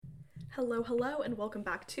Hello, and welcome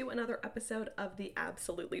back to another episode of the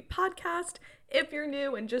Absolutely Podcast. If you're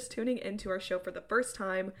new and just tuning into our show for the first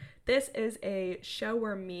time, this is a show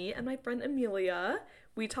where me and my friend Amelia,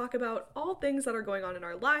 we talk about all things that are going on in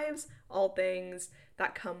our lives, all things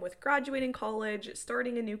that come with graduating college,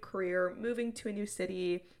 starting a new career, moving to a new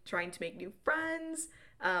city, trying to make new friends,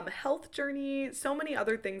 health journey, so many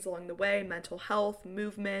other things along the way, mental health,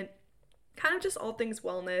 movement, kind of just all things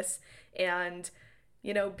wellness and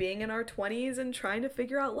being in our 20s and trying to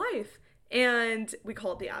figure out life. And we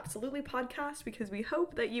call it the Absolutely Podcast because we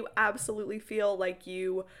hope that you absolutely feel like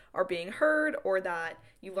you are being heard, or that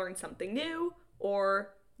you learned something new,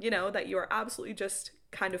 or, that you are absolutely just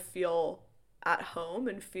kind of feel at home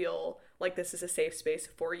and feel like this is a safe space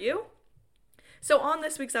for you. So on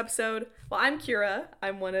this week's episode, I'm Kiera.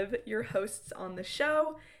 I'm one of your hosts on the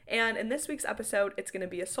show. And in this week's episode, it's going to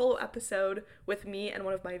be a solo episode with me and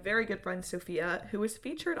one of my very good friends, Sophia, who was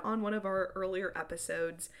featured on one of our earlier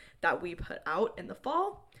episodes that we put out in the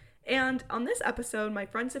fall. And on this episode, my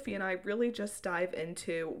friend Sophia and I really just dive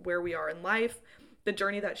into where we are in life, the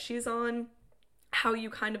journey that she's on, how you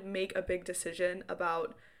kind of make a big decision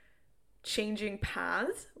about changing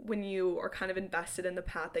paths when you are kind of invested in the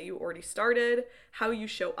path that you already started, how you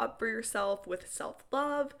show up for yourself with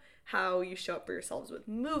self-love, how you show up for yourselves with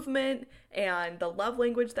movement, and the love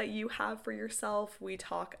language that you have for yourself. We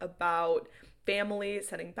talk about family,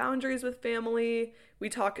 setting boundaries with family. We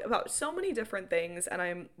talk about so many different things, and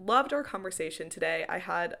I loved our conversation today. I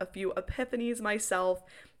had a few epiphanies myself,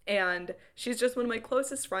 and she's just one of my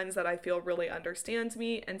closest friends that I feel really understands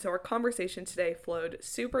me. And so our conversation today flowed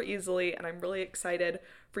super easily, and I'm really excited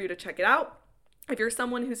for you to check it out. If you're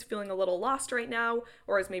someone who's feeling a little lost right now,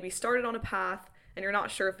 or has maybe started on a path and you're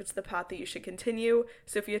not sure if it's the path that you should continue,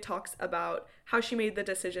 Sophia talks about how she made the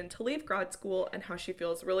decision to leave grad school and how she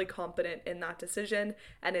feels really confident in that decision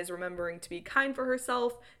and is remembering to be kind for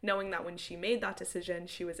herself, knowing that when she made that decision,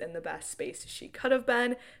 she was in the best space she could have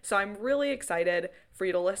been. So I'm really excited for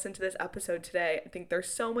you to listen to this episode today. I think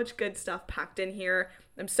there's so much good stuff packed in here.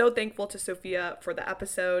 I'm so thankful to Sophia for the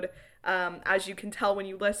episode. As you can tell when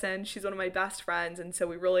you listen, she's one of my best friends, and so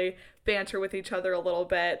we really banter with each other a little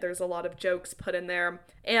bit. There's a lot of jokes put in there,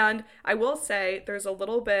 and I will say there's a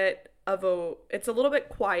little bit it's a little bit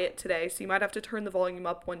quiet today, so you might have to turn the volume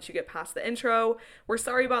up once you get past the intro. We're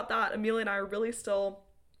sorry about that. Amelia and I are really still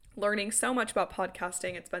learning so much about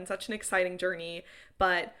podcasting. It's been such an exciting journey,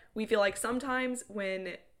 but we feel like sometimes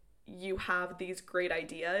when you have these great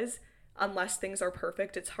ideas, unless things are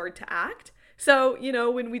perfect, it's hard to act. So,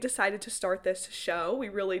 when we decided to start this show, we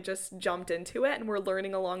really just jumped into it and we're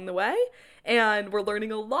learning along the way, and we're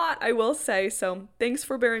learning a lot, I will say. So thanks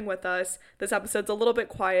for bearing with us. This episode's a little bit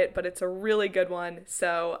quiet, but it's a really good one.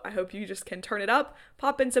 So I hope you just can turn it up,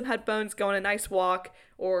 pop in some headphones, go on a nice walk,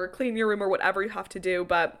 or clean your room, or whatever you have to do.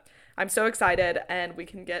 But I'm so excited, and we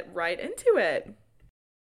can get right into it.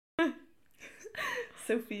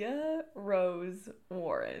 Sophia Rose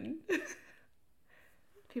Warren.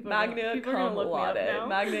 Magna cum laude.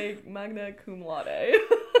 Magna cum laude.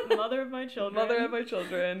 Mother of my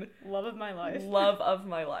children. Love of my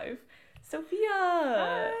life. Sophia,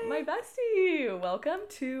 hi. My bestie.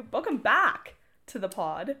 Welcome back to the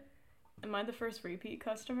pod. Am I the first repeat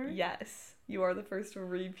customer? Yes, you are the first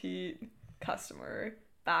repeat customer.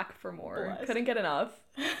 Back for more. Blessed. Couldn't get enough.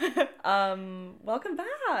 Welcome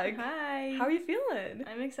back. Hi. How are you feeling?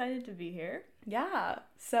 I'm excited to be here. Yeah.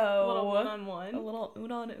 So a little one-on-one. A little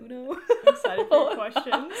uno. I'm excited for your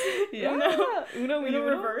questions. Yeah. Uno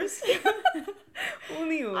reverse.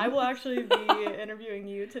 Uno. I will actually be interviewing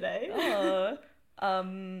you today.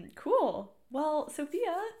 Cool. Well,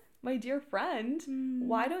 Sophia, my dear friend,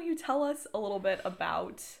 why don't you tell us a little bit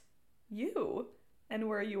about you and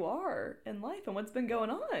where you are in life and what's been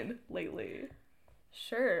going on lately?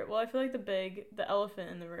 Sure. Well, I feel like the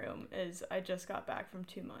elephant in the room is I just got back from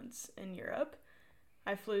 2 months in Europe.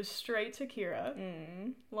 I flew straight to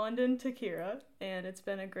Kiera, London to Kiera, and it's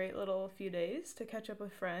been a great little few days to catch up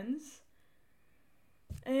with friends.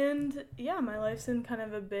 And yeah, my life's in kind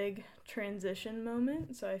of a big transition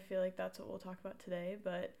moment, so I feel like that's what we'll talk about today,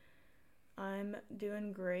 but I'm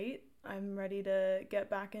doing great. I'm ready to get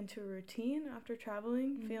back into a routine after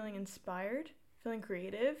traveling, feeling inspired, feeling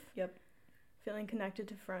creative. Yep. Feeling connected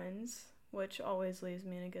to friends, which always leaves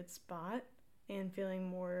me in a good spot, and feeling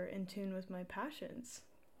more in tune with my passions.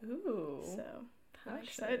 Ooh. So, I'm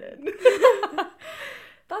excited.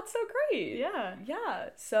 That's so great. Yeah. Yeah.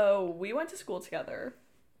 So, we went to school together.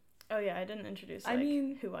 Oh, yeah, I didn't introduce,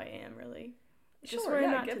 who I am, really. Just where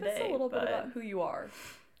I'm at give today, us a little bit about who you are.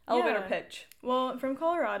 Elevator pitch. Well, from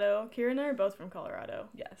Colorado. Kiera and I are both from Colorado.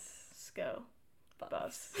 Yes. Let's go.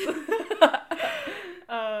 Buffs.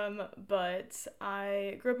 But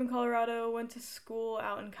I grew up in Colorado, went to school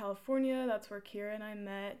out in California. That's where Kiera and I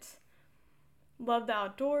met. Love the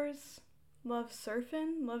outdoors, love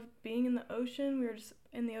surfing, love being in the ocean. We were just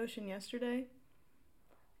in the ocean yesterday.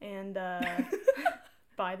 And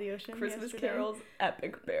by the ocean Christmas yesterday. carols,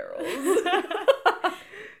 epic barrels.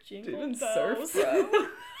 Jingle Dude, bells. Surf, bro.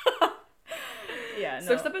 Yeah, no.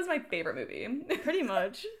 Surf's Up is my favorite movie. Pretty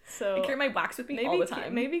much. So I carry my wax with me all the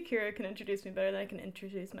time. Maybe Kira can introduce me better than I can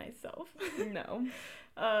introduce myself. No.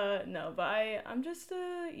 No, but I'm just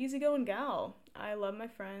a easygoing gal. I love my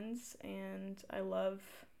friends and I love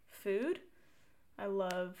food. I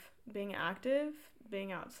love being active,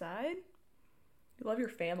 being outside. You love your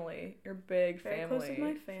family. You're big Very family. close with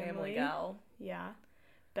my family. Family gal. Yeah.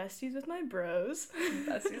 Besties with my bros.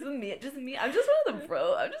 Besties with me. Just me. I'm just one of the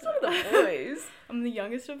bro. I'm just one of the boys. I'm the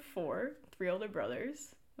youngest of 4, 3 older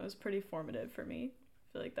brothers. That was pretty formative for me.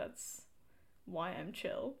 I feel like that's why I'm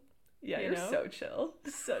chill. Yeah, you're so chill.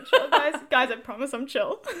 So chill, guys. Guys, I promise I'm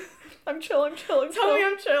chill. I'm chill. Tell me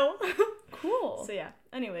I'm chill. Cool. So yeah,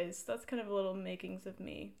 anyways, that's kind of a little makings of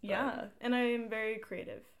me. Yeah. And I am very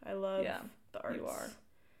creative. I love the arts. You are.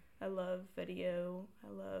 I love video.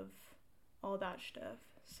 I love all that stuff.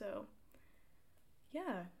 So,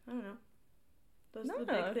 yeah, I don't know. Those are the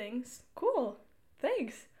big things. Cool.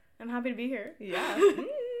 Thanks. I'm happy to be here. Yeah.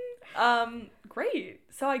 Great.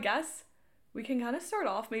 So I guess we can kind of start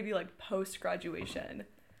off maybe like post-graduation.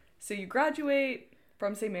 So you graduate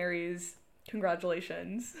from St. Mary's.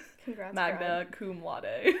 Congratulations. Congrats, Magna Grad. cum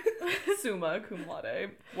laude. Summa cum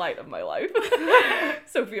laude. Light of my life.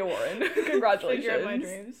 Sophia Warren. Congratulations. Figure out my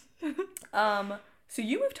dreams. So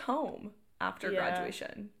you moved home after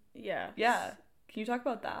graduation. Yeah. Yeah. Can you talk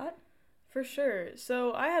about that? For sure.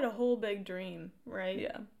 So I had a whole big dream, right?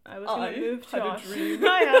 Yeah. I was going to move to Australia.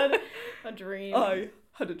 I had a dream. I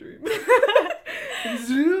had a dream.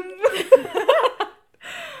 Zoom.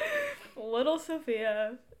 Little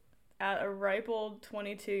Sophia, at a ripe old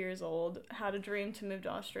 22 years old, had a dream to move to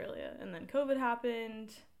Australia. And then COVID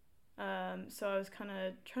happened. So I was kind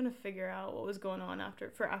of trying to figure out what was going on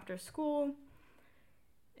after school.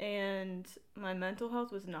 And my mental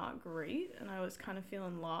health was not great, and I was kind of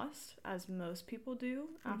feeling lost, as most people do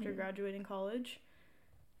after graduating college.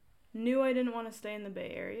 Knew I didn't want to stay in the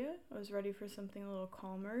Bay Area. I was ready for something a little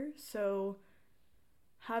calmer. So,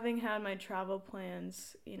 having had my travel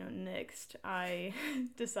plans, nixed, I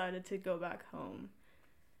decided to go back home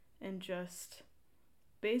and just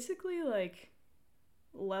basically,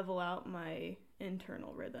 level out my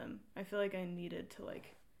internal rhythm. I feel like I needed to,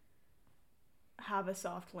 have a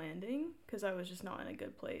soft landing because I was just not in a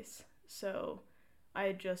good place. So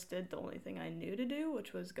I just did the only thing I knew to do,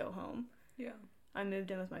 which was go home. Yeah. I moved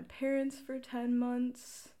in with my parents for 10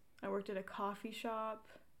 months. I worked at a coffee shop,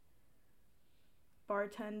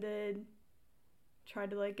 bartended, tried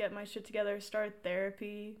to get my shit together, start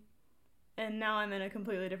therapy, and now I'm in a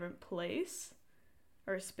completely different place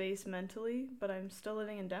or space mentally, but I'm still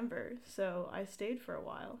living in Denver, so I stayed for a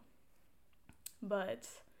while. But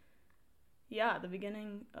yeah, the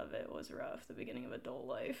beginning of it was rough. The beginning of adult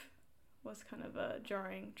life was kind of a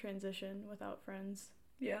jarring transition without friends.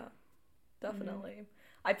 Yeah, definitely.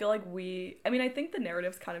 I feel like I think the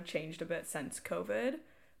narrative's kind of changed a bit since COVID,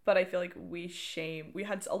 but I feel like we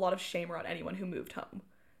had a lot of shame around anyone who moved home.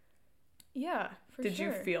 Yeah, for Did sure.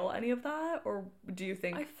 you feel any of that, or do you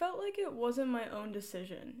think... I felt like it wasn't my own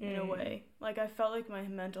decision, in a way. I felt like my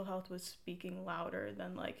mental health was speaking louder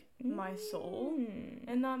than, my soul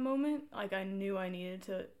in that moment. I knew I needed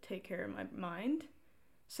to take care of my mind.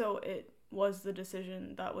 So it was the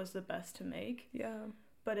decision that was the best to make. Yeah.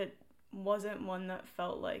 But it wasn't one that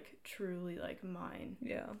felt, truly, mine.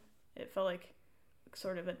 Yeah. It felt like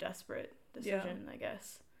sort of a desperate decision, I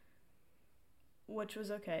guess. Which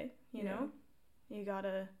was okay, you know? You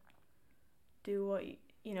gotta do what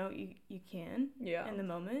you can in the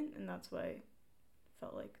moment, and that's what I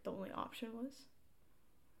felt like the only option was.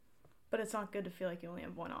 But it's not good to feel like you only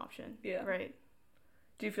have one option, right?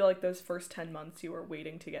 Do you feel like those first 10 months you were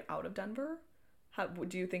waiting to get out of Denver? How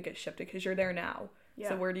do you think it shifted? Because you're there now. Yeah.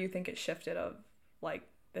 So where do you think it shifted of,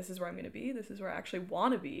 this is where I'm going to be, this is where I actually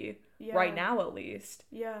want to be, right now at least?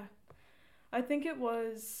 Yeah. I think it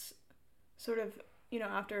was sort of...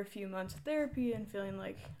 after a few months of therapy and feeling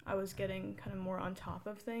like I was getting kind of more on top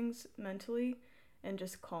of things mentally and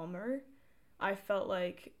just calmer, I felt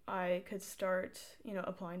like I could start,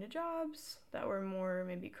 applying to jobs that were more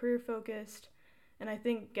maybe career focused. And I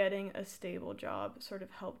think getting a stable job sort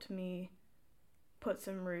of helped me put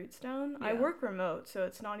some roots down. Yeah. I work remote, so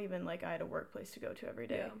it's not even like I had a workplace to go to every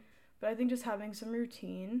day. Yeah. But I think just having some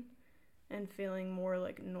routine and feeling more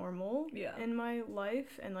like normal Yeah. in my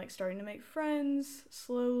life, and like starting to make friends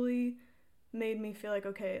slowly made me feel like,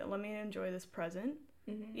 okay, let me enjoy this present,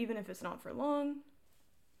 even if it's not for long.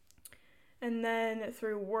 And then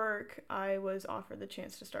through work, I was offered the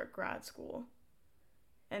chance to start grad school.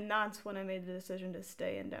 And that's when I made the decision to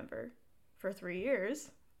stay in Denver for 3 years,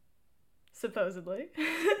 supposedly.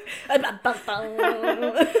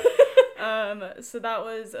 So that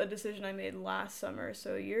was a decision I made last summer,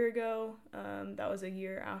 so a year ago. That was a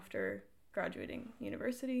year after graduating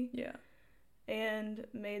university. Yeah. And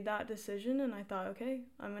made that decision, and I thought, okay,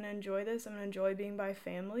 I'm going to enjoy this. I'm going to enjoy being by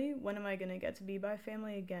family. When am I going to get to be by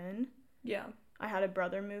family again? Yeah. I had a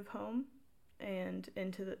brother move home and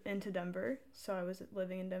into Denver, so I was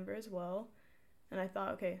living in Denver as well. And I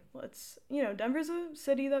thought, okay, Denver's a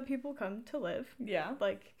city that people come to live. Yeah.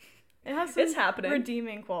 Like, it has some it's happening.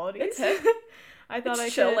 redeeming qualities. It's hip. I thought it's I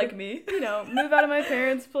chill could, like me. Move out of my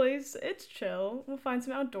parents' place. It's chill. We'll find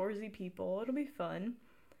some outdoorsy people. It'll be fun.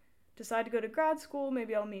 Decide to go to grad school.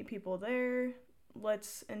 Maybe I'll meet people there.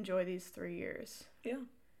 Let's enjoy these 3 years. Yeah.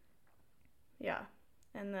 Yeah.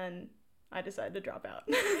 And then I decided to drop out.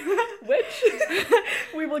 Which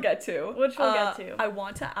we will get to. Which we'll get to. I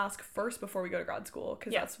want to ask first before we go to grad school,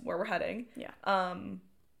 because that's where we're heading. Yeah.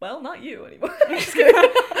 Well, not you anymore. Just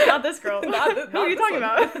kidding. Not this girl. Who are you talking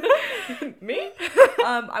about? Me?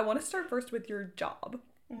 I want to start first with your job,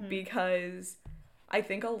 because I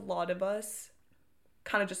think a lot of us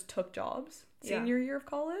kind of just took jobs senior year of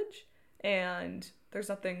college, and there's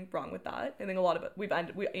nothing wrong with that. I think a lot of it,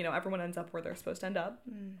 everyone ends up where they're supposed to end up.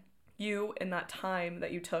 You, in that time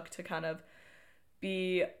that you took to kind of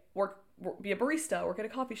be a barista, work at a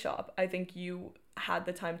coffee shop, I think you had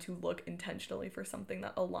the time to look intentionally for something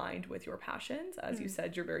that aligned with your passions. As you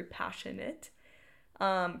said, you're very passionate.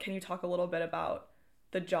 Can you talk a little bit about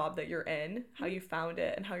the job that you're in, how you found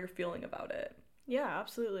it, and how you're feeling about it? Yeah,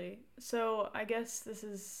 absolutely. So I guess this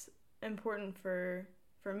is important for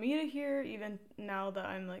me to hear, even now that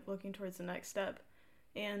I'm like looking towards the next step,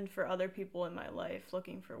 and for other people in my life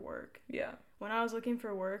looking for work. Yeah. When I was looking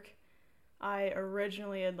for work, I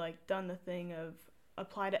originally had like done the thing of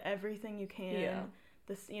apply to everything you can. Yeah.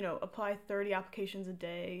 This, apply 30 applications a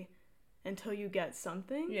day until you get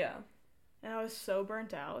something. Yeah. And I was so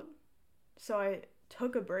burnt out. So I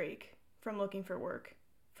took a break from looking for work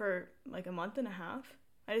for like a month and a half.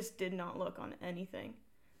 I just did not look on anything.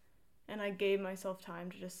 And I gave myself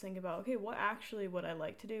time to just think about, okay, what actually would I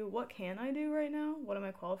like to do? What can I do right now? What am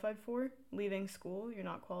I qualified for? Leaving school, you're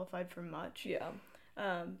not qualified for much. Yeah.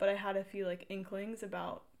 But I had a few like inklings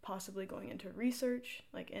about possibly going into research,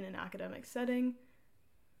 like in an academic setting.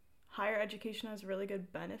 Higher education has really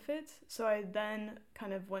good benefits. So I then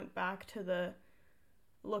kind of went back to the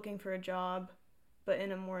looking for a job, but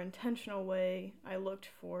in a more intentional way. I looked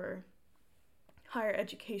for higher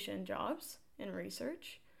education jobs in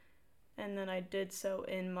research. And then I did so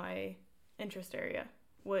in my interest area,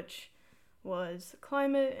 which was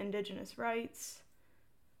climate, indigenous rights,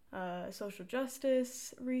 social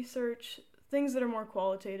justice, research, things that are more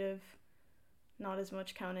qualitative, not as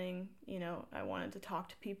much counting. I wanted to talk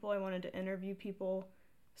to people, I wanted to interview people.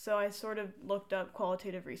 So I sort of looked up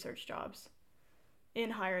qualitative research jobs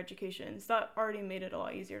in higher education. So that already made it a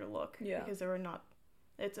lot easier to look, because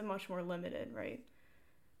it's a much more limited, right?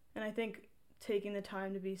 And I think taking the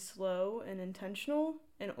time to be slow and intentional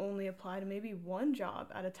and only apply to maybe one job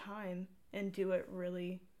at a time and do it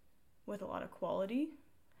really with a lot of quality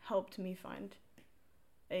helped me find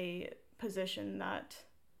a position that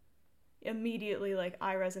immediately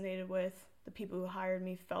I resonated with. The people who hired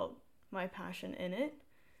me felt my passion in it.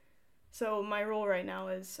 So my role right now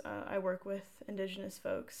is I work with indigenous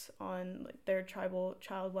folks on their tribal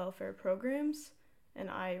child welfare programs,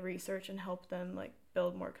 and I research and help them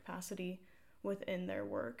build more capacity within their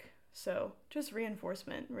work. So just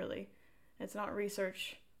reinforcement, really. It's not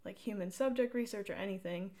research like human subject research or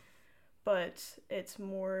anything, but it's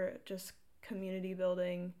more just community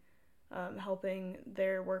building, helping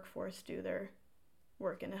their workforce do their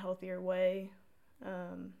work in a healthier way.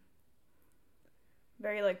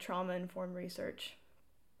 Very trauma-informed research.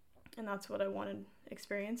 And that's what I wanted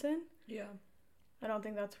experience in. Yeah. I don't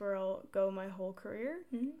think that's where I'll go my whole career.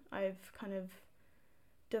 Mm-hmm. I've kind of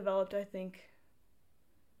developed, I think,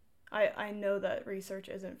 I know that research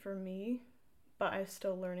isn't for me, but I'm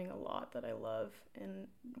still learning a lot that I love, and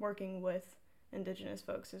working with indigenous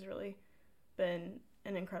folks has really been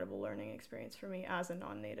an incredible learning experience for me as a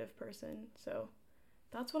non-native person. So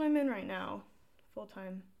that's what I'm in right now,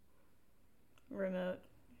 full-time, remote.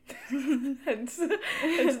 hence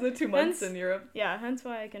the 2 months in Europe. Yeah, hence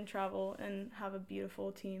why I can travel and have a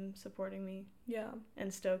beautiful team supporting me. Yeah.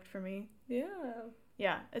 And stoked for me. Yeah.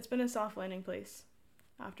 Yeah, it's been a soft landing place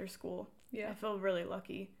after school. Yeah. I feel really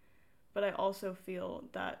lucky. But I also feel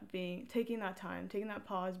that taking that time, taking that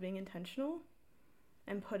pause, being intentional,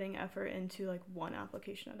 and putting effort into like one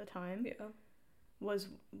application at a time was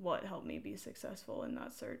what helped me be successful in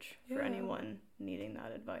that search. For anyone needing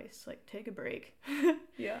that advice, like take a break.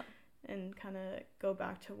 Yeah. And kind of go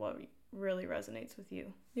back to what really resonates with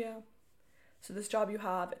you. Yeah. So this job you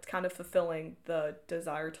have, it's kind of fulfilling the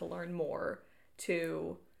desire to learn more,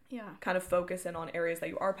 to kind of focus in on areas that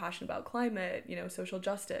you are passionate about, climate, social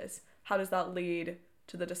justice. How does that lead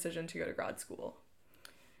to the decision to go to grad school?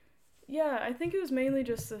 Yeah, I think it was mainly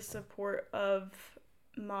just the support of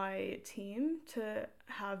my team to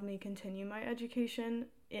have me continue my education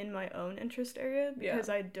in my own interest area, because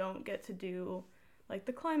I don't get to do like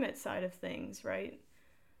the climate side of things, right?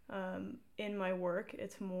 In my work,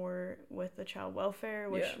 it's more with the child welfare,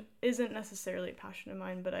 which isn't necessarily a passion of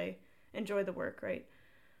mine, but I enjoy the work, right?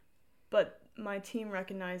 But my team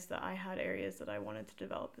recognized that I had areas that I wanted to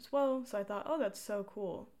develop as well, so I thought, oh, that's so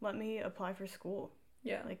cool. Let me apply for school.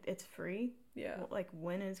 Yeah. Like, it's free. Yeah. Like,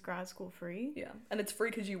 when is grad school free? Yeah. And it's free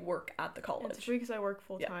because you work at the college. It's free because I work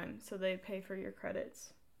full-time, so they pay for your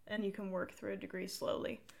credits, and you can work through a degree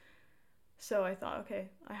slowly. So I thought, okay,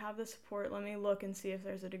 I have the support. Let me look and see if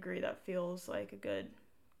there's a degree that feels like a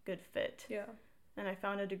good fit. Yeah. And I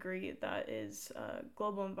found a degree that is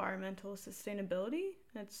global environmental sustainability.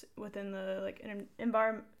 It's within the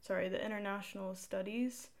the International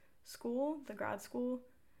Studies School, the grad school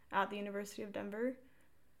at the University of Denver.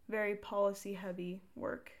 Very policy heavy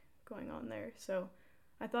work going on there. So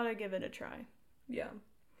I thought I'd give it a try. Yeah.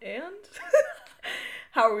 And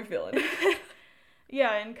how are we feeling?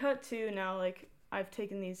 Yeah, and cut to now, like, I've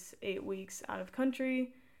taken these 8 weeks out of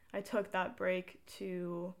country. I took that break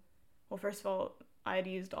to, well, first of all, I had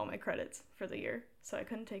used all my credits for the year, so I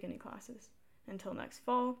couldn't take any classes until next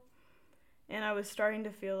fall. And I was starting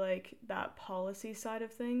to feel like that policy side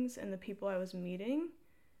of things and the people I was meeting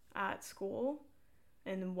at school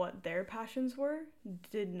and what their passions were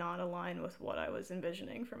did not align with what I was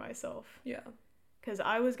envisioning for myself. Yeah. Because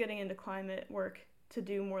I was getting into climate work to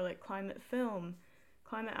do more like climate film,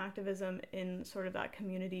 climate activism in sort of that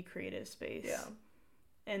community creative space. Yeah.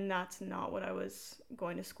 And that's not what I was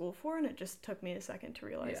going to school for, and it just took me a second to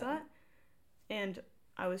realize that. And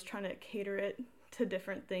I was trying to cater it to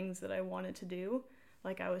different things that I wanted to do.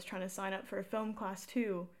 Like, I was trying to sign up for a film class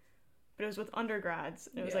too, but it was with undergrads.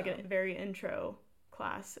 It was like a very intro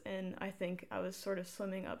class, and I think I was sort of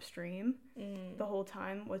swimming upstream the whole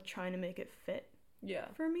time with trying to make it fit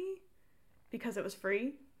for me because it was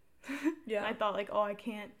free. Yeah. I thought, like, oh, I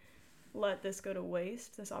can't let this go to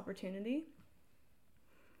waste, this opportunity.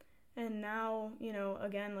 And now,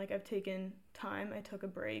 again, like, I've taken time. I took a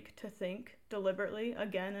break to think deliberately,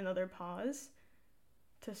 again, another pause,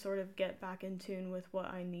 to sort of get back in tune with what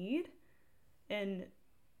I need. And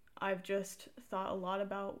I've just thought a lot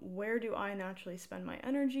about, where do I naturally spend my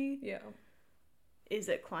energy? Yeah. Is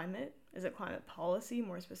it climate? Is it climate policy,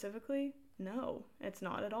 more specifically? No, it's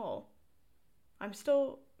not at all. I'm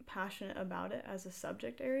still passionate about it as a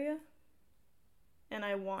subject area, and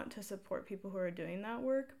I want to support people who are doing that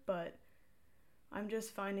work, but I'm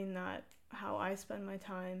just finding that how I spend my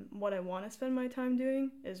time, what I want to spend my time doing,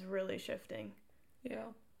 is really shifting. Yeah.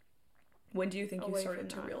 When do you think you started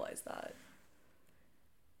to realize that?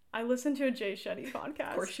 I listened to a Jay Shetty podcast.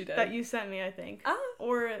 Of course you did. That you sent me, I think.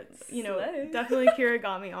 Or, slay. Definitely Kiera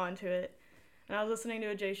got me onto it. And I was listening to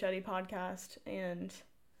a Jay Shetty podcast, and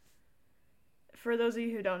for those of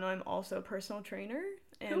you who don't know, I'm also a personal trainer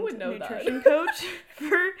and who would know nutrition coach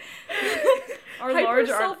for our large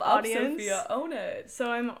audience. Sophia, own it.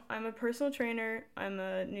 So I'm a personal trainer. I'm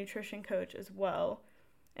a nutrition coach as well,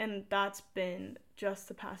 and that's been just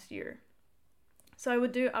the past year. So I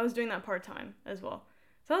was doing that part-time as well.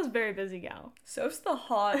 So I was a very busy gal. Soph's the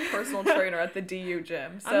hot personal trainer at the DU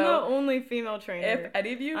gym. So I'm the only female trainer. If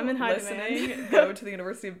any of you listening go to the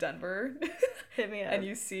University of Denver, hit me up. And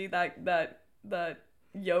you see that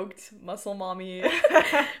yoked muscle mommy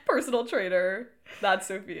personal trainer, that's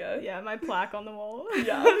Sophia. Yeah, my plaque on the wall.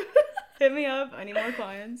 Yeah. Hit me up. I need more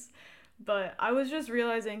clients. But I was just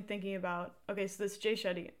thinking about, okay, so this Jay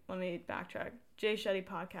Shetty, let me backtrack. Jay Shetty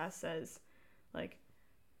podcast says, like,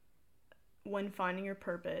 when finding your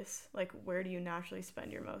purpose, like, where do you naturally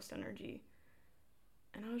spend your most energy?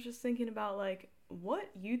 And I was just thinking about, like, what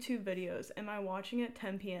YouTube videos am I watching at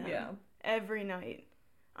 10 p.m. every night?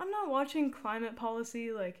 I'm not watching climate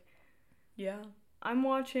policy, like, I'm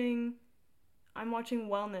watching I'm watching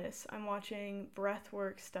wellness, I'm watching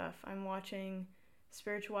breathwork stuff, I'm watching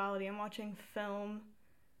spirituality, I'm watching film.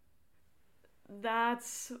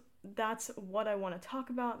 That's what I want to talk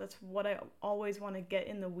about. That's what I always want to get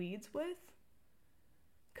in the weeds with.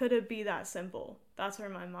 Could it be that simple? That's where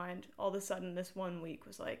my mind all of a sudden this one week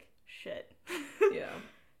was like, shit. Yeah.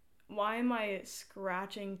 Why am I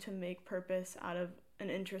scratching to make purpose out of an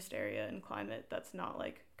interest area in climate that's not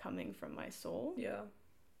like coming from my soul? Yeah.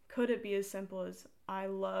 Could it be as simple as I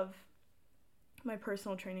love my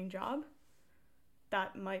personal training job?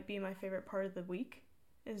 That might be my favorite part of the week,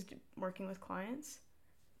 is working with clients.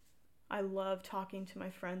 I love talking to my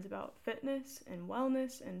friends about fitness and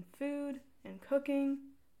wellness and food and cooking.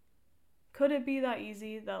 Could it be that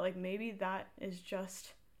easy that like maybe that is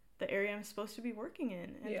just the area I'm supposed to be working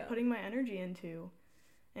in and putting my energy into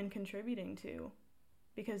and contributing to?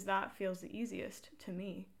 Because that feels the easiest to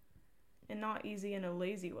me. And not easy in a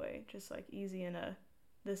lazy way, just like easy in a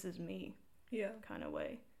this is me kind of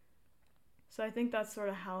way. So I think that's sort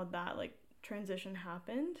of how that like transition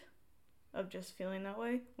happened, of just feeling that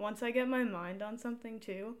way. Once I get my mind on something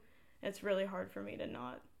too, it's really hard for me to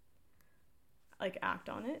not like act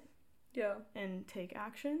on it. Yeah. And take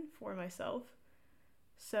action for myself.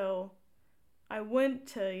 So I went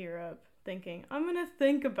to Europe thinking, I'm going to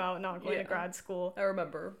think about not going to grad school. I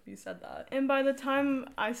remember you said that. And by the time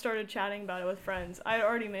I started chatting about it with friends, I had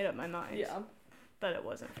already made up my mind that it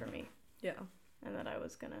wasn't for me. Yeah. And that I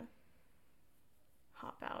was going to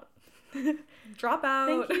hop out. Drop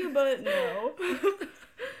out. Thank you, but no.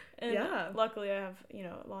 And yeah. Luckily I have,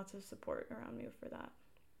 lots of support around me for that.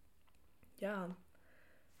 Yeah.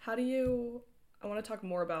 I want to talk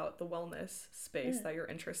more about the wellness space that you're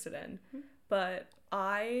interested in, but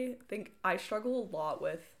I think I struggle a lot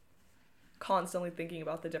with constantly thinking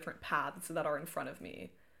about the different paths that are in front of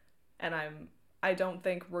me. And I don't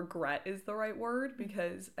think regret is the right word,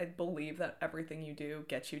 because I believe that everything you do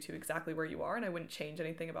gets you to exactly where you are, and I wouldn't change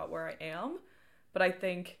anything about where I am. But I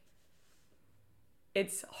think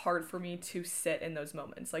it's hard for me to sit in those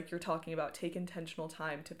moments. Like you're talking about, take intentional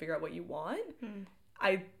time to figure out what you want.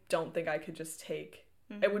 I don't think I could just take,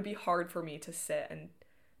 it would be hard for me to sit and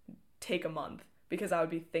take a month, because I would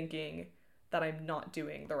be thinking that I'm not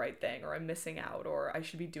doing the right thing, or I'm missing out, or I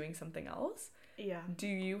should be doing something else. Yeah. Do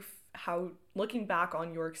you, looking back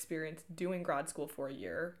on your experience doing grad school for a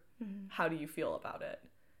year, how do you feel about it?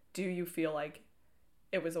 Do you feel like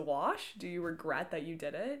it was a wash? Do you regret that you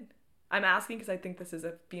did it? I'm asking because I think this is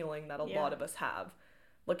a feeling that a lot of us have.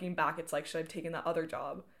 Looking back, it's like, should I have taken that other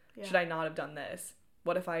job? Yeah. Should I not have done this?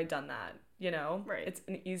 What if I had done that? Right. It's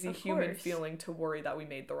an easy human feeling to worry that we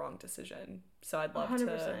made the wrong decision. So I'd love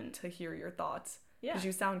to hear your thoughts. Yeah. Because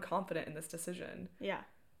you sound confident in this decision. Yeah.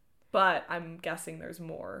 But I'm guessing there's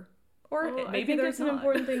more. Or maybe there's not. An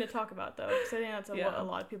important thing to talk about, though, because I think that's what a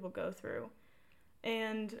lot of people go through.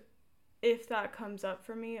 And if that comes up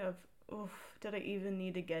for me of, did I even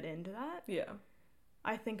need to get into that? Yeah.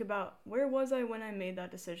 I think about, where was I when I made that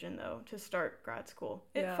decision, though, to start grad school?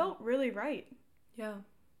 It felt really right. Yeah.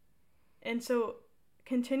 And so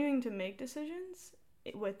continuing to make decisions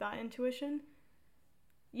with that intuition,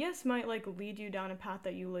 yes, might like lead you down a path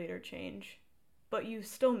that you later change, but you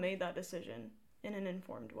still made that decision in an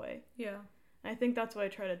informed way. Yeah. And I think that's what I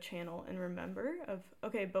try to channel and remember of,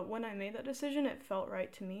 okay, but when I made that decision, it felt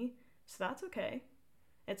right to me, so that's okay.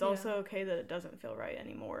 It's also okay that it doesn't feel right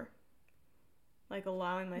anymore. Like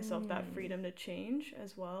allowing myself that freedom to change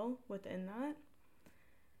as well within that.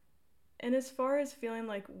 And as far as feeling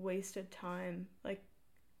like wasted time, like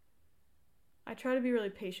I try to be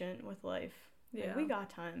really patient with life. Yeah. Like, we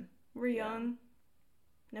got time. We're young.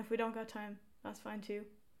 And if we don't got time, that's fine too.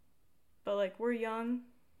 But like we're young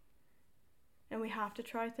and we have to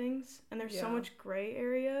try things. And there's so much gray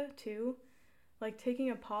area too. Like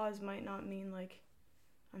taking a pause might not mean like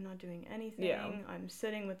I'm not doing anything. Yeah. I'm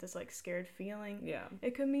sitting with this like scared feeling. Yeah.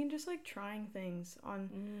 It could mean just like trying things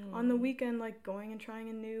on the weekend, like going and trying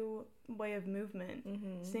a new way of movement,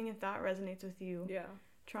 seeing if that resonates with you. Yeah.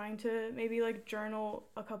 Trying to maybe like journal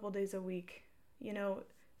a couple days a week,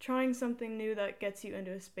 trying something new that gets you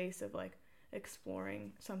into a space of like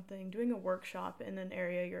exploring something, doing a workshop in an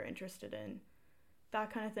area you're interested in,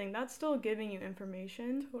 that kind of thing. That's still giving you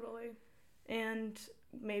information. Totally. And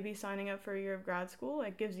maybe signing up for a year of grad school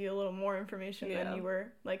like gives you a little more information than you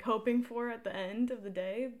were like hoping for at the end of the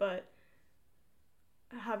day, but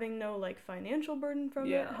having no like financial burden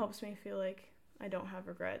from it helps me feel like I don't have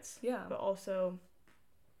regrets. Yeah. But also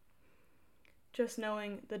just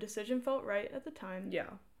knowing the decision felt right at the time. Yeah.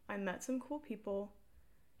 I met some cool people.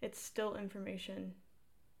 It's still information.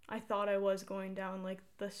 I thought I was going down like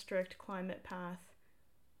the strict climate path.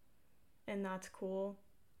 and that's cool.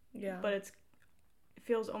 Yeah. But it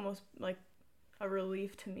feels almost like a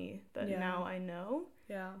relief to me that now I know.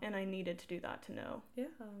 Yeah. And I needed to do that to know. Yeah.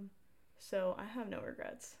 So I have no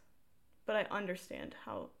regrets. But I understand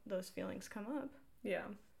how those feelings come up. Yeah.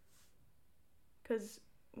 Because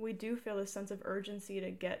we do feel this sense of urgency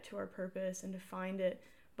to get to our purpose and to find it.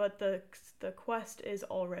 But the quest is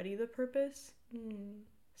already the purpose.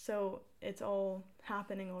 So it's all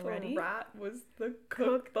happening already. The rat was the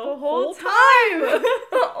cook the whole time.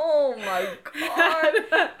 Oh my god.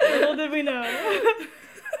 Little did we know.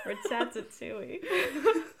 Ratatouille.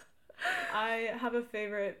 I have a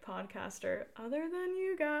favorite podcaster other than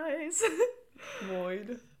you guys.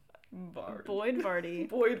 Boyd Vardy.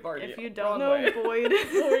 Boyd Vardy. If you don't know Boyd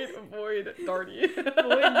Vardy.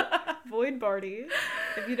 Boyd Vardy.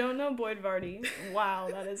 If you don't know Boyd Vardy, wow,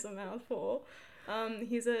 that is a mouthful.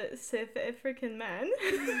 He's a South African man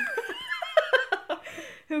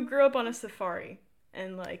who grew up on a safari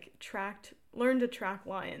and learned to track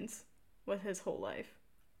lions with his whole life.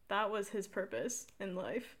 That was his purpose in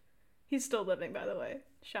life. He's still living, by the way.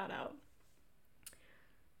 Shout out.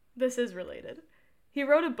 This is related. He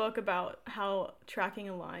wrote a book about how tracking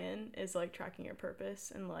a lion is like tracking your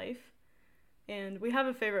purpose in life. And we have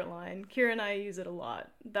a favorite line. Kiera and I use it a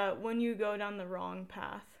lot. That when you go down the wrong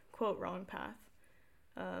path, quote, wrong path,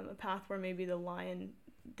 a path where maybe the lion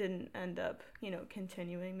didn't end up,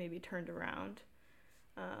 continuing, maybe turned around.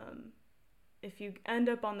 If you end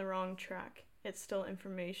up on the wrong track, it's still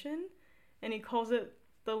information. And he calls it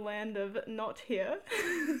the land of not here.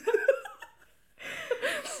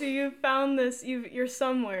 So you found this, you're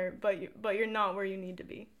somewhere, but you're not where you need to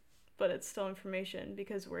be. But it's still information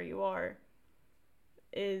because where you are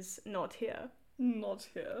is not here. Not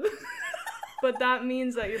here. But that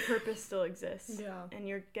means that your purpose still exists. Yeah. And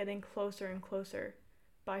you're getting closer and closer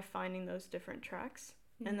by finding those different tracks.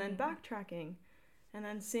 And then backtracking. And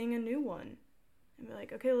then seeing a new one. And be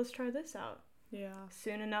like, okay, let's try this out. Yeah.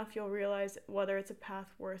 Soon enough, you'll realize whether it's a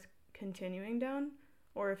path worth continuing down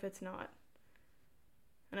or if it's not.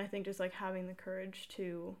 And I think just having the courage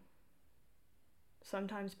to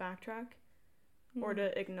sometimes backtrack or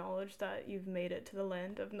to acknowledge that you've made it to the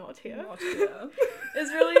land of not here. Not here. Is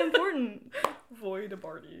really important. Void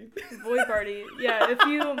Barty. Yeah, if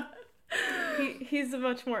you... He's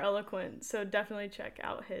much more eloquent, so definitely check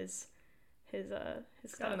out his He's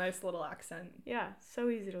stuff. got a nice little accent. Yeah, so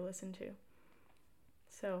easy to listen to.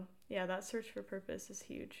 So, yeah, that search for purpose is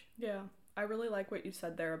huge. Yeah. I really like what you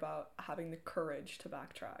said there about having the courage to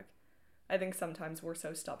backtrack. I think sometimes we're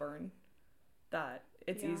so stubborn that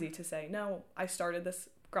it's easy to say, no, I started this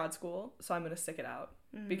grad school, so I'm going to stick it out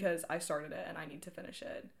because I started it and I need to finish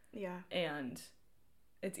it. Yeah. And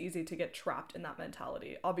it's easy to get trapped in that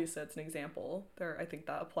mentality. Obviously, it's an example. I think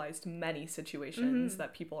that applies to many situations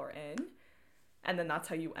that people are in. And then that's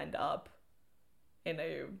how you end up in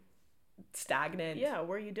a stagnant,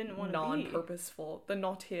 where you didn't want to be, non-purposeful, the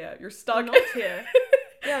not here. You're stuck. Not here.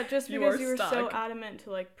 Yeah, just because you were stuck. so adamant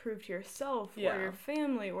to prove to yourself or your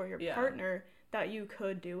family or your partner that you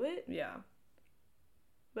could do it. Yeah.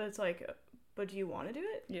 But it's but do you want to do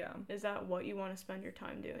it? Yeah. Is that what you want to spend your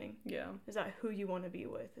time doing? Yeah. Is that who you want to be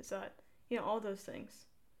with? Is that, all those things?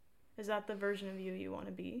 Is that the version of you want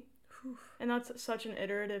to be? Whew. And that's such an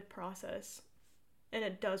iterative process. And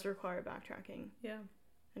it does require backtracking. Yeah.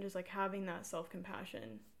 And just having that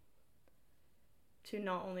self-compassion to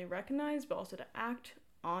not only recognize but also to act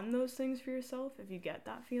on those things for yourself if you get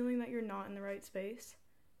that feeling that you're not in the right space.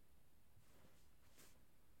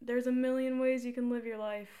 There's a million ways you can live your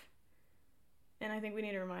life. And I think we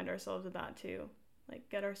need to remind ourselves of that too.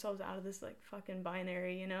 Get ourselves out of this fucking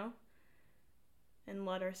binary, and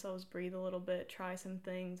let ourselves breathe a little bit, try some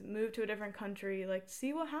things, move to a different country,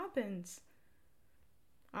 see what happens.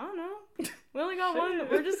 I don't know. We only got one.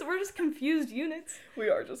 We're just confused units. We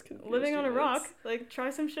are just confused. Living on a rock. Try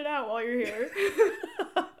some shit out while you're here.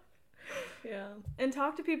 Yeah. And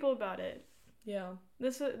talk to people about it. Yeah.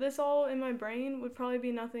 This all in my brain would probably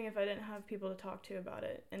be nothing if I didn't have people to talk to about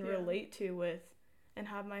it and relate to with, and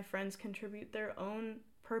have my friends contribute their own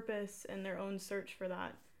purpose and their own search for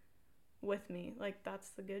that with me.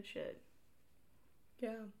 That's the good shit.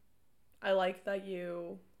 Yeah. I like that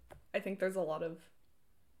I think there's a lot of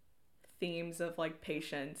themes of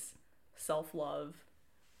patience, self-love,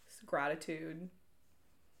 gratitude,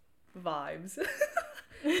 vibes.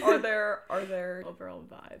 Are there overall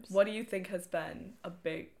vibes? What do you think has been a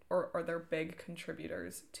big, or are there big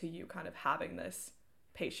contributors to you kind of having this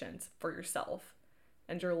patience for yourself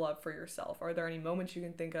and your love for yourself? Are there any moments you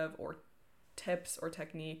can think of, or tips or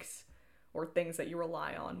techniques or things that you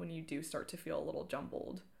rely on when you do start to feel a little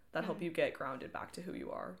jumbled that help you get grounded back to who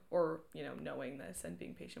you are, or, you know, knowing this and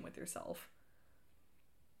being patient with yourself?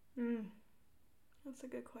 That's a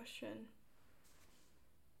good question.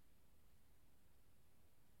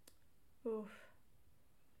 Oof.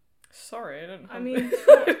 Sorry, I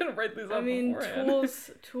didn't write these up beforehand.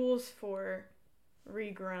 Tools for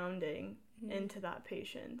regrounding into that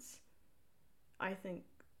patience. I think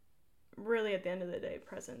really at the end of the day,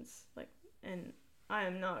 presence, like, and I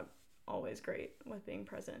am not always great with being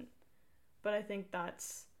present, but I think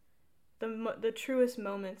that's the truest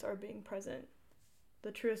moments are being present.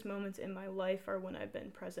 The truest moments in my life are when I've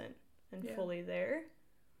been present and fully there.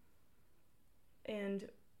 And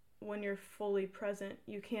when you're fully present,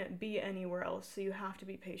 you can't be anywhere else, so you have to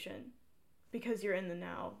be patient because you're in the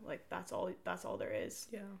now. Like, that's all there is.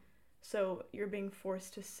 Yeah. So you're being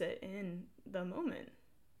forced to sit in the moment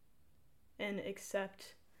and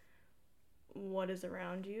accept what is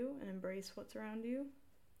around you and embrace what's around you.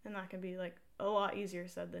 And that can be, like, a lot easier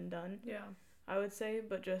said than done. Yeah. I would say,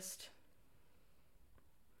 but just,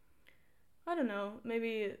 I don't know,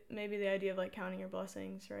 maybe the idea of, like, counting your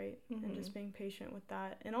blessings, right? And just being patient with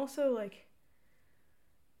that. And also, like,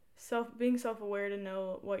 being self-aware to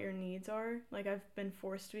know what your needs are. Like, I've been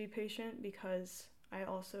forced to be patient because I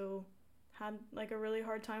also had, like, a really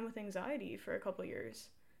hard time with anxiety for a couple years.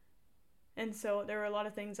 And so there were a lot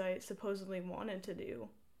of things I supposedly wanted to do,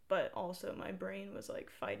 but also my brain was, like,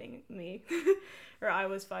 fighting me. Or I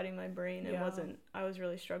was fighting my brain. I was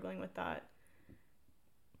really struggling with that.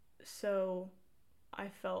 So I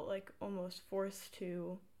felt, like, almost forced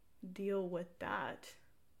to deal with that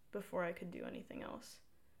before I could do anything else.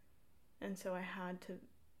 And so I had to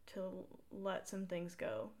let some things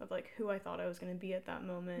go of, like, who I thought I was going to be at that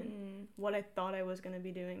moment, what I thought I was going to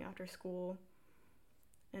be doing after school,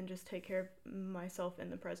 and just take care of myself in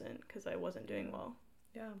the present because I wasn't doing well.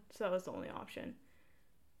 Yeah. So that was the only option.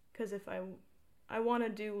 Because if I want to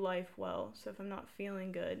do life well, so if I'm not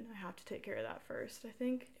feeling good, I have to take care of that first, I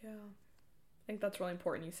think. Yeah. I think that's really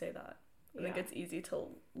important you say that. I think it's easy to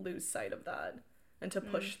lose sight of that and to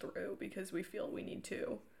push through because we feel we need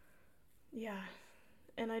to. Yeah.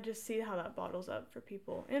 And I just see how that bottles up for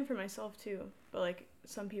people and for myself too. But, like,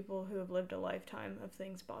 some people who have lived a lifetime of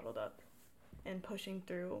things bottled up and pushing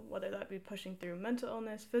through, whether that be pushing through mental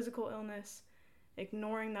illness, physical illness,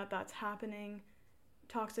 ignoring that that's happening,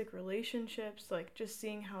 toxic relationships, like, just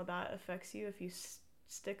seeing how that affects you if you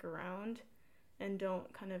stick around and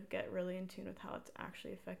don't kind of get really in tune with how it's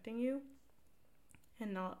actually affecting you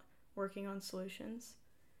and not working on solutions.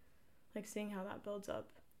 Like, seeing how that builds up.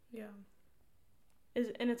 Yeah.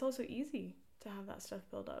 And it's also easy to have that stuff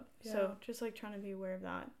build up. Yeah. So just, like, trying to be aware of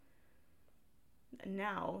that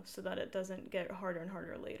now so that it doesn't get harder and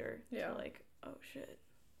harder later. Yeah. To, like, oh shit,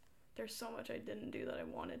 there's so much I didn't do that I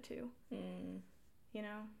wanted to. You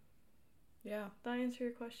know? Yeah. Did I answer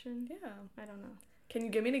your question? Yeah. I don't know. Can you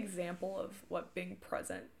give me an example of what being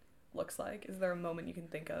present looks like? Is there a moment you can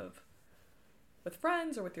think of with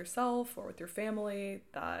friends or with yourself or with your family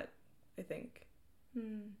that I think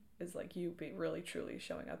is, like, you be really truly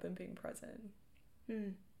showing up and being present?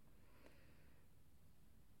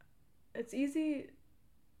 It's easiest,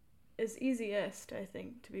 I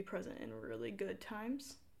think, to be present in really good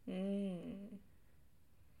times.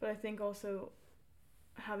 But I think also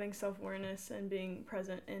having self-awareness and being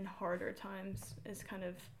present in harder times is kind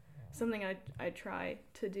of something I try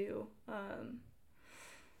to do.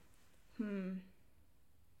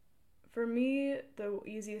 For me, the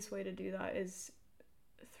easiest way to do that is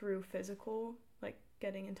through physical, like,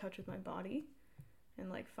 getting in touch with my body and,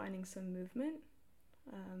 like, finding some movement.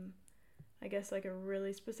 I guess, like, a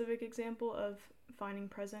really specific example of finding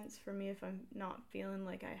presence for me, if I'm not feeling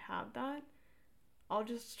like I have that, I'll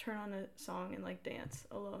just turn on a song and, like, dance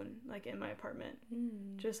alone, like, in my apartment.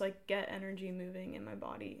 Just, like, get energy moving in my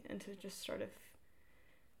body and to just sort of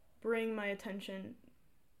bring my attention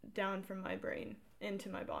down from my brain into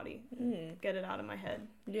my body. Get it out of my head.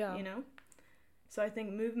 Yeah. You know? So I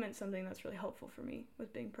think movement's something that's really helpful for me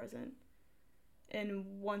with being present.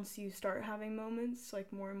 And once you start having moments,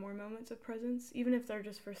 like, more and more moments of presence, even if they're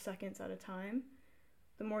just for seconds at a time,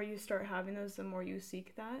 the more you start having those, the more you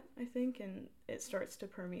seek that, I think, and it starts to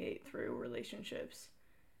permeate through relationships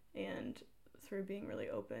and through being really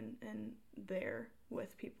open and there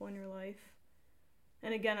with people in your life.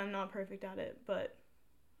 And again, I'm not perfect at it, but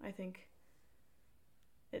I think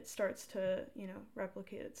it starts to, you know,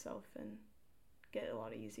 replicate itself and get a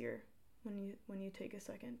lot easier when you take a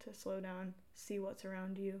second to slow down, see what's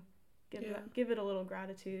around you, give it a little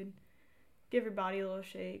gratitude, give your body a little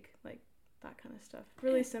shake, like, that kind of stuff.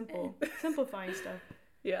 Really simple, simplifying stuff.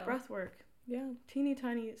 Yeah. Breath work. Yeah. Teeny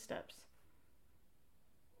tiny steps.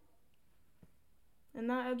 And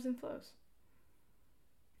that ebbs and flows.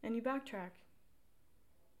 And you backtrack.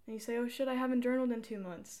 And you say, oh shit, I haven't journaled in 2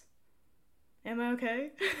 months. Am I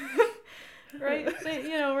okay? Right?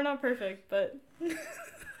 We're not perfect, but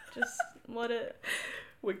just let it...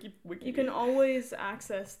 Wiki. You can always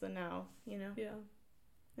access the now, Yeah.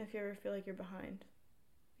 If you ever feel like you're behind.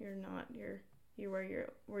 You're not. You're where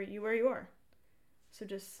you are. So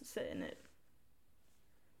just sit in it.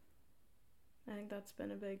 I think that's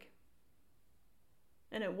been a big...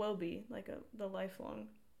 And it will be, like, the lifelong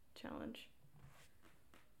challenge.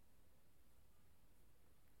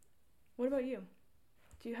 What about you?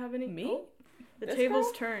 Do you have any... Me? Oh, the This tables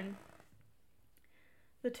girl? turn.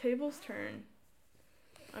 The tables turn.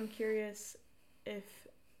 I'm curious if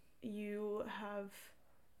you have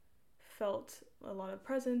felt a lot of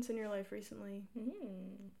presence in your life recently.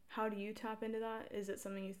 How do you tap into that? Is it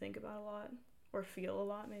something you think about a lot? Or feel a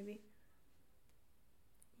lot, maybe?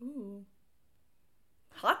 Ooh.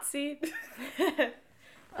 Hot seat.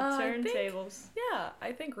 Turntables. Yeah,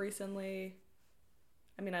 I think recently,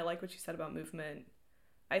 I like what you said about movement.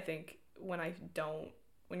 I think when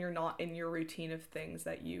you're not in your routine of things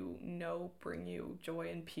that bring you joy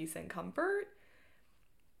and peace and comfort,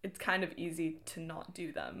 it's kind of easy to not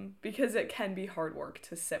do them because it can be hard work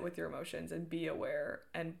to sit with your emotions and be aware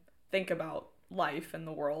and think about life and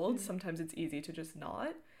the world. Mm-hmm. Sometimes it's easy to just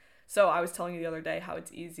not. So I was telling you the other day how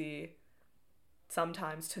it's easy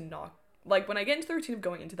sometimes to not, like when I get into the routine of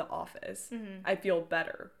going into the office, I feel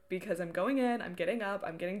better because I'm going in, I'm getting up,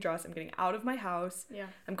 I'm getting dressed, I'm getting out of my house. Yeah.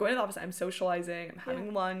 I'm going to the office, I'm socializing, I'm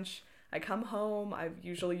having lunch. I come home, I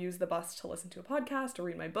usually use the bus to listen to a podcast or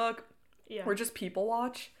read my book. Yeah. Or just people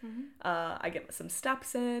watch. Mm-hmm. I get some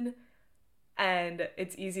steps in, and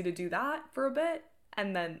it's easy to do that for a bit,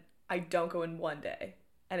 and then I don't go in one day.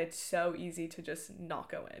 And it's so easy to just not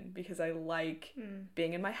go in because I like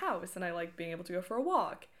being in my house and I like being able to go for a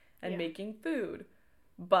walk and making food.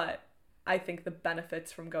 But I think the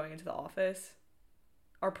benefits from going into the office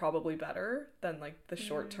are probably better than like the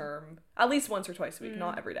short term, at least once or twice a week,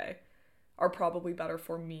 not every day, are probably better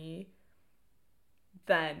for me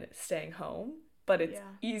than staying home. But it's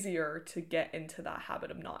easier to get into that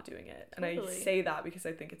habit of not doing it. Totally. And I say that because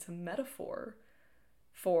I think it's a metaphor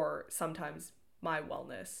for sometimes my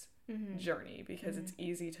wellness journey because it's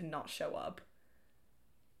easy to not show up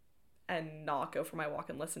and not go for my walk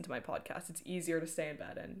and listen to my podcast. It's easier to stay in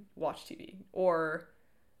bed and watch TV or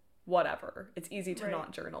whatever. It's easy to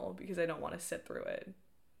not journal because I don't want to sit through it.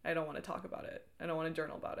 I don't want to talk about it. I don't want to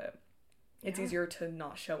journal about it. It's easier to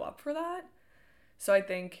not show up for that. So I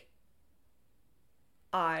think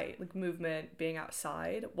movement, being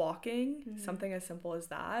outside, walking, something as simple as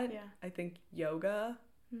that. Yeah. I think yoga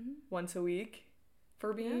once a week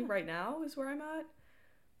for me right now is where I'm at.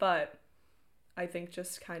 But I think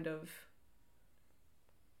just kind of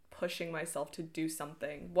pushing myself to do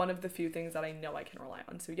something. One of the few things that I know I can rely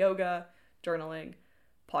on. So yoga, journaling,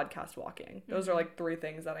 podcast, walking. Those are like 3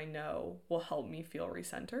 things that I know will help me feel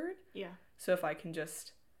recentered. Yeah. So if I can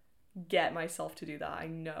just get myself to do that, I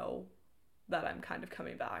know that I'm kind of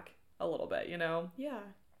coming back a little bit, Yeah.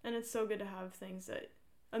 And it's so good to have things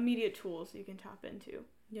immediate tools you can tap into.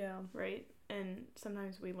 Yeah. Right? And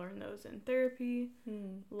sometimes we learn those in therapy,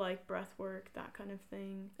 like breath work, that kind of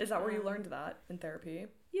thing. Is that where you learned that, in therapy?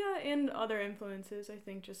 Yeah, and other influences, I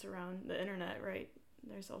think, just around the internet, right?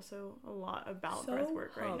 There's also a lot about breath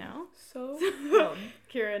work right now.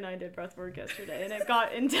 Kiera and I did breath work yesterday, and it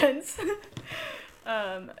got intense.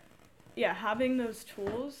 Having those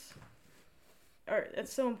tools,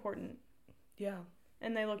 it's so important. Yeah.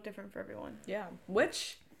 And they look different for everyone. Yeah.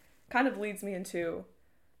 Which kind of leads me into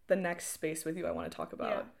the next space with you I want to talk about.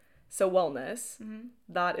 Yeah. So wellness,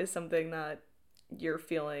 that is something that you're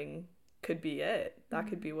feeling could be it. That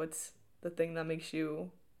could be what's the thing that makes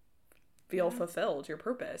you feel fulfilled, your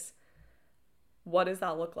purpose. What does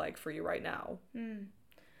that look like for you right now?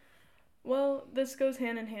 Well, this goes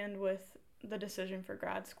hand in hand with the decision for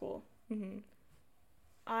grad school.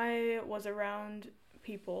 I was around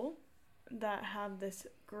people that have this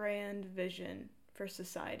grand vision for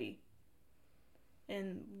society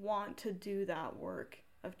and want to do that work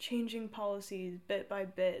of changing policies bit by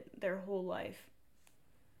bit their whole life.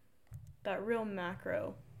 That real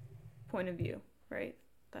macro point of view, right?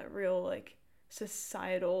 That real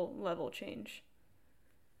societal level change.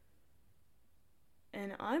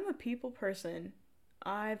 And I'm a people person.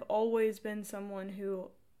 I've always been someone who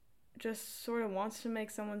just sort of wants to make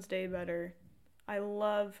someone's day better. I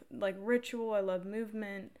love ritual, I love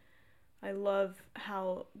movement. I love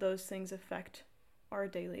how those things affect our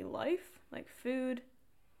daily life, like food,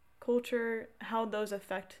 culture, how those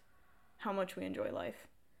affect how much we enjoy life.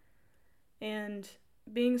 And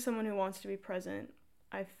being someone who wants to be present,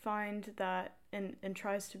 I find that, and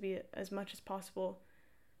tries to be as much as possible,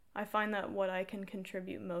 I find that what I can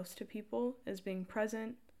contribute most to people is being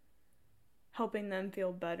present, helping them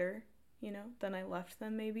feel better, than I left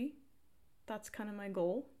them maybe. That's kind of my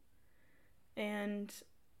goal. And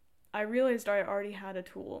I realized I already had a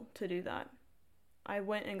tool to do that. I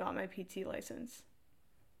went and got my PT license.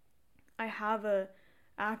 I have a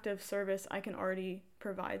act of service I can already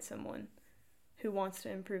provide someone who wants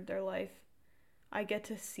to improve their life. I get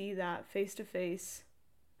to see that face to face.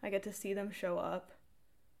 I get to see them show up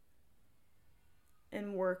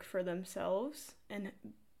and work for themselves, and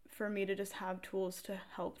for me to just have tools to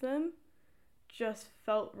help them just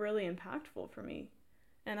felt really impactful for me.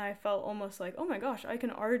 And I felt almost like, oh my gosh, I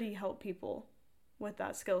can already help people with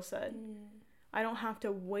that skill set. I don't have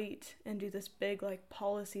to wait and do this big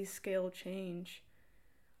policy scale change.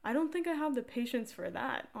 I don't think I have the patience for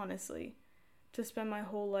that, honestly, to spend my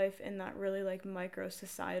whole life in that really micro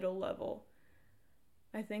societal level.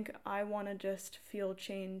 I think I want to just feel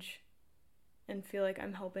change and feel like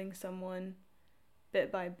I'm helping someone bit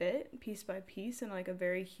by bit, piece by piece, in a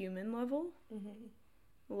very human level,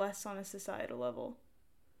 less on a societal level.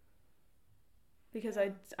 Because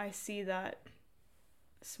I see that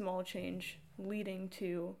small change leading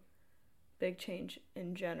to big change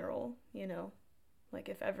in general,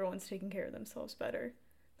 if everyone's taking care of themselves better,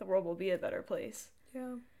 the world will be a better place.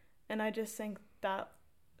 Yeah. And I just think that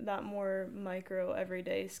more micro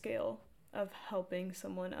everyday scale of helping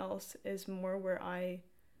someone else is more where I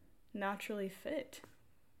naturally fit,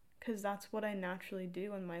 because that's what I naturally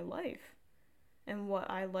do in my life, and what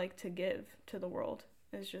I like to give to the world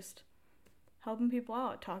is just helping people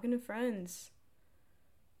out, talking to friends,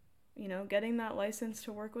 getting that license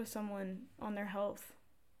to work with someone on their health,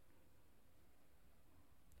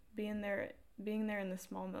 being there in the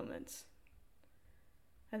small moments.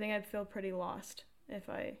 I think I'd feel pretty lost if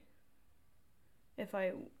I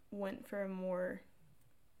went for a more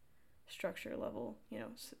structure level,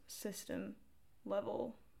 system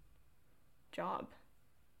level job.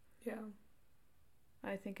 Yeah.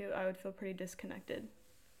 I think I would feel pretty disconnected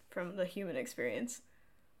from the human experience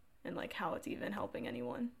and how it's even helping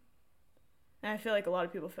anyone. And I feel like a lot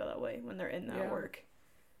of people feel that way when they're in that work.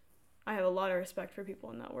 I have a lot of respect for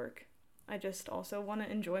people in that work. I just also want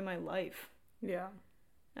to enjoy my life. Yeah.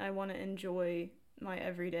 I want to enjoy my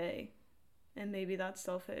everyday. And maybe that's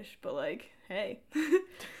selfish, but hey,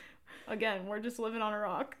 again, we're just living on a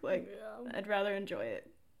rock. I'd rather enjoy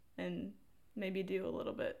it and maybe do a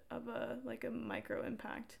little bit of a micro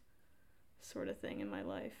impact sort of thing in my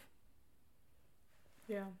life.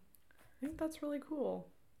 Yeah. I think that's really cool.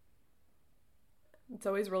 It's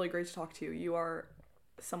always really great to talk to you. You are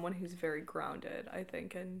someone who's very grounded, I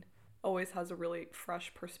think, and always has a really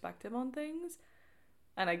fresh perspective on things.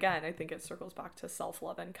 And again, I think it circles back to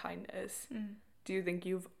self-love and kindness. Do you think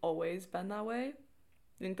you've always been that way?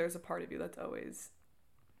 I think there's a part of you that's always...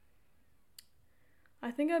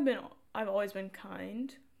 I think I've always been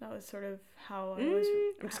kind. That was sort of how I was...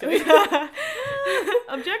 I'm just kidding.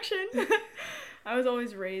 Objection! I was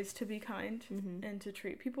always raised to be kind and to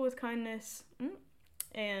treat people with kindness.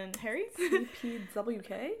 And Harry?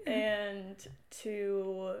 CPWK? And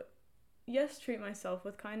to... yes, treat myself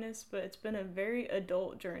with kindness, but it's been a very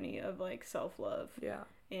adult journey of self-love. Yeah.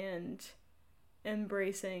 And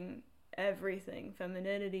embracing everything,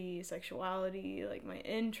 femininity, sexuality, my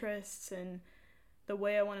interests, and the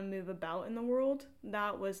way I want to move about in the world.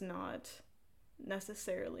 That was not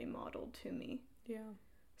necessarily modeled to me. Yeah.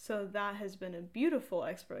 So that has been a beautiful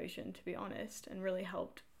exploration, to be honest, and really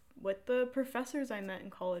helped with the professors I met in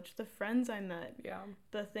college, the friends I met,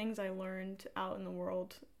 the things I learned out in the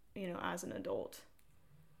world, as an adult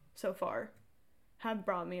so far, have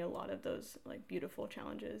brought me a lot of those beautiful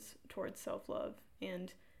challenges towards self-love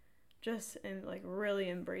and just really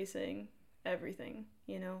embracing everything,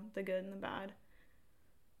 the good and the bad.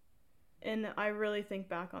 And I really think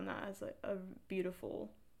back on that as a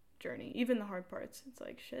beautiful journey. Even the hard parts,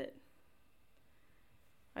 it's shit.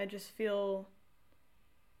 I just feel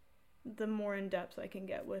the more in depth I can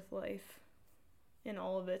get with life in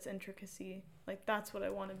all of its intricacy, that's what I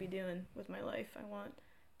want to be doing with my life. I want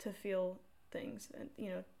to feel things,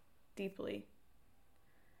 deeply.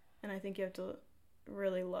 And I think you have to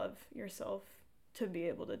really love yourself to be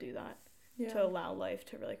able to do that. To allow life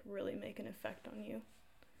to really make an effect on you,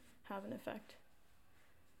 have an effect.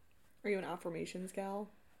 Are you an affirmations gal?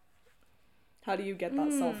 How do you get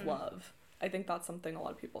that self-love? I think that's something a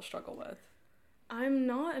lot of people struggle with. I'm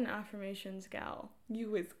not an affirmations gal.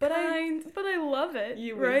 You is but kind. But I love it.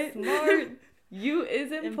 You right? is smart. You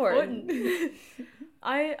is important.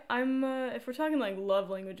 I'm if we're talking like love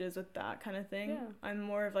languages with that kind of thing, Yeah. I'm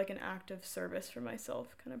more of like an act of service for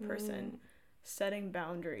myself kind of person. Setting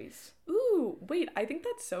boundaries. Ooh, wait, I think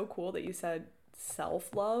that's so cool that you said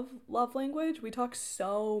love language. We talk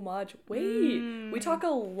so much. We talk a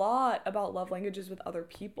lot about love languages with other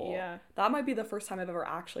people. Yeah. That might be the first time I've ever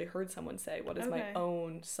actually heard someone say, what is my Okay.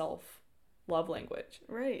 own self love language?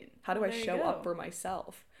 Right. How do Well, I there you show go. up for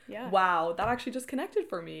myself? Yeah. Wow, that actually just connected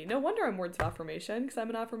for me. No wonder I'm words of affirmation, because I'm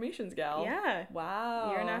an affirmations gal. Yeah.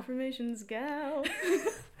 Wow. You're an affirmations gal.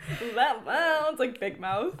 That sounds like Big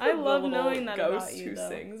Mouth. I the love little knowing that ghost about you, who though.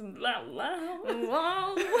 sings. Blah, blah.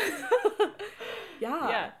 Wow. Yeah.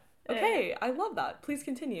 Yeah. Okay, I love that. Please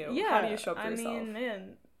continue. Yeah. How do you show up for I yourself? mean,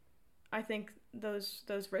 man, I think those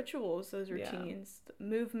rituals, those routines,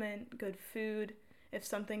 movement, good food, if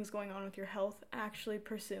something's going on with your health, actually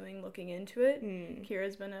pursuing, looking into it.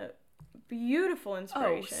 Kiera's been a beautiful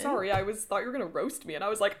inspiration. Oh, sorry. Thought you were gonna roast me, and I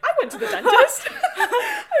was like, I went to the dentist. I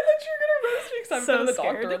thought you were gonna roast me because I've So been to the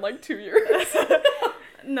scared. doctor in like 2 years.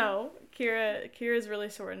 No, Kiera's really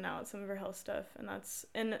sorting out some of her health stuff,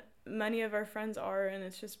 and many of our friends are, and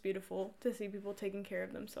it's just beautiful to see people taking care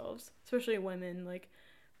of themselves, especially women, like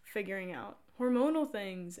figuring out hormonal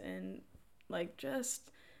things and like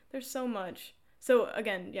just there's so much. So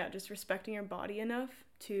again, yeah, just respecting your body enough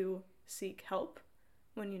to seek help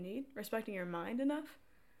when you need, respecting your mind enough.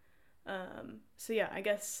 So yeah, I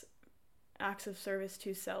guess acts of service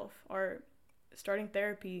to self are starting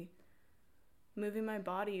therapy, moving my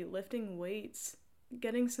body, lifting weights,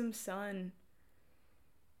 getting some sun,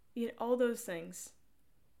 all those things.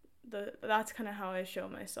 That's kind of how I show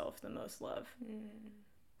myself the most love.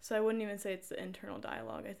 So I wouldn't even say it's the internal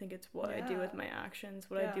dialogue. I think it's what I do with my actions,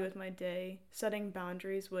 what I do with my day, setting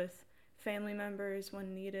boundaries with family members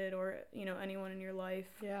when needed, or anyone in your life.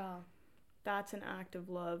 Yeah. That's an act of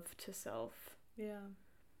love to self. Yeah.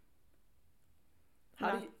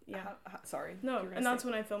 Sorry. No, and that's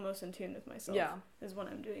when I feel most in tune with myself. Yeah. Is when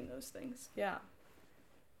I'm doing those things. Yeah.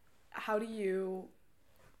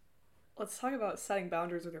 Let's talk about setting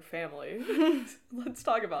boundaries with your family. Let's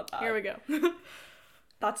talk about that. Here we go.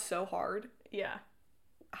 That's so hard. Yeah.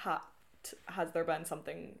 Has there been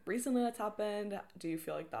something recently that's happened? Do you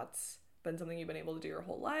feel like that's been something you've been able to do your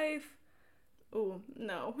whole life? Ooh,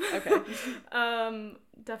 no. Okay.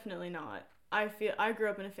 Definitely not. I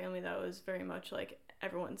grew up in a family that was very much like,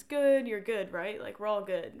 everyone's good, you're good, right? Like, we're all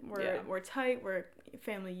good. We're tight, we're a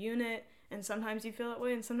family unit, and sometimes you feel that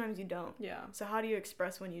way and sometimes you don't. Yeah. So how do you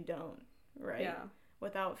express when you don't, right? Yeah.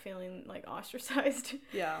 Without feeling like ostracized.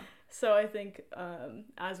 Yeah. So I think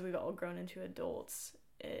as we've all grown into adults,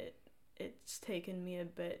 it's taken me a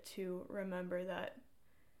bit to remember that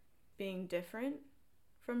being different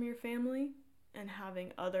from your family and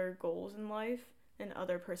having other goals in life and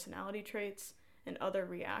other personality traits and other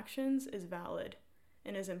reactions is valid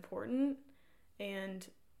and is important, and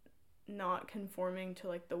not conforming to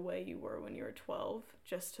like the way you were when you were 12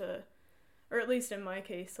 just to, or at least in my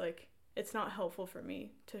case, like it's not helpful for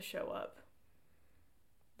me to show up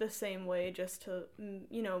the same way just to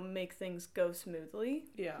make things go smoothly.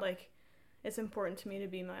 Yeah. Like, it's important to me to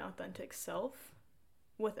be my authentic self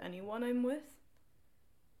with anyone I'm with,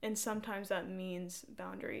 and sometimes that means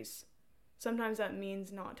boundaries. Sometimes that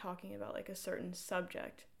means not talking about like a certain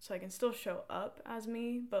subject, so I can still show up as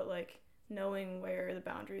me, but like knowing where the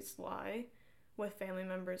boundaries lie with family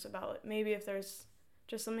members about it. Maybe if there's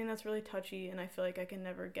just something that's really touchy and I feel like I can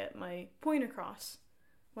never get my point across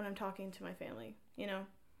when I'm talking to my family,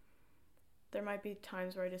 there might be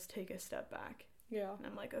times where I just take a step back. Yeah. And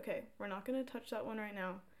I'm like, okay, we're not going to touch that one right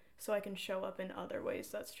now, so I can show up in other ways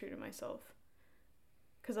that's true to myself.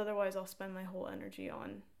 Because otherwise I'll spend my whole energy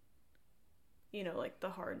on, like the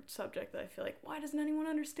hard subject that I feel like, why doesn't anyone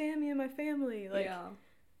understand me and my family? Like,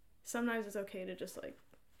 sometimes it's okay to just like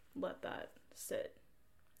let that sit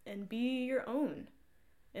and be your own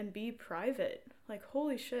and be private. Like,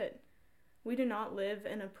 holy shit, we do not live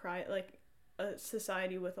in a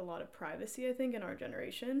society with a lot of privacy, I think, in our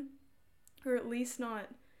generation, or at least not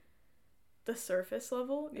the surface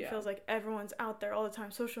level. It feels like everyone's out there all the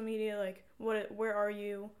time. Social media, like, where are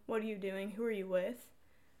you? What are you doing? Who are you with?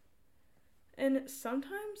 And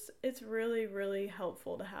sometimes it's really, really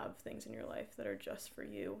helpful to have things in your life that are just for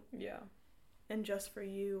you. Yeah. And just for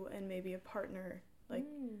you and maybe a partner. Like,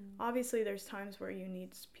 obviously there's times where you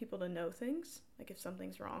need people to know things, like if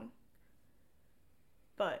something's wrong.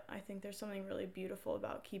 But I think there's something really beautiful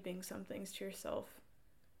about keeping some things to yourself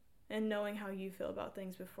and knowing how you feel about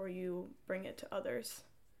things before you bring it to others.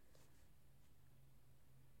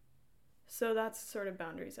 So that's sort of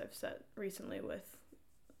boundaries I've set recently with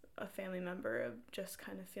a family member, of just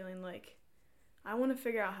kind of feeling like I want to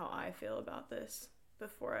figure out how I feel about this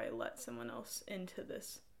before I let someone else into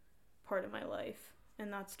this part of my life.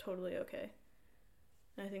 And that's totally okay.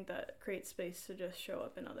 And I think that creates space to just show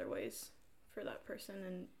up in other ways for that person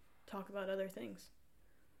and talk about other things.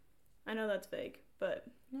 I know that's vague, but...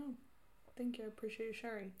 No, thank you. I appreciate you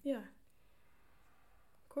sharing. Yeah.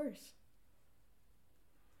 Of course.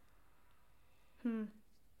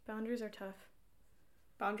 Boundaries are tough.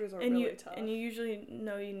 Boundaries are really tough. And you usually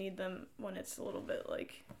know you need them when it's a little bit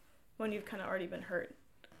like... when you've kind of already been hurt,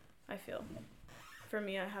 I feel. For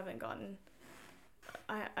me, I haven't gotten...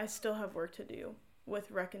 I still have work to do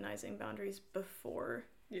with recognizing boundaries before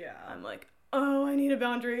I'm like, oh, I need a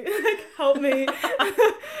boundary. Like, help me.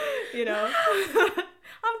 You know?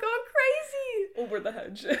 I'm going crazy. Over the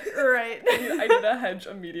hedge. Right. I need a hedge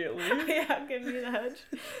immediately. Yeah, give me the hedge.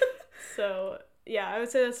 So, yeah, I would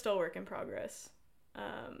say that's still work in progress.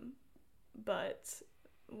 But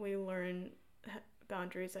we learn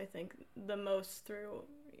boundaries, I think, the most through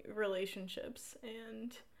relationships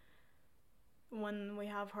and when we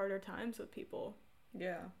have harder times with people.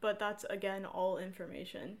 Yeah. But that's, again, all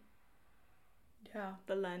information. Yeah.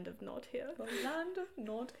 The land of not here. The land of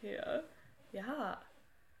not here. Yeah.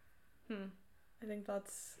 I think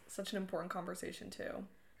that's such an important conversation, too.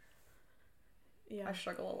 Yeah. I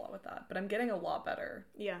struggle a lot with that, but I'm getting a lot better.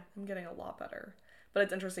 Yeah. I'm getting a lot better. But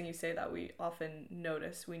it's interesting you say that. We often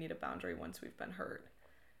notice we need a boundary once we've been hurt.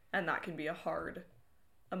 And that can be a hard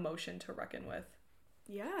emotion to reckon with.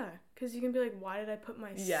 Yeah, because you can be like, why did I put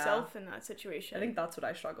myself in that situation? I think that's what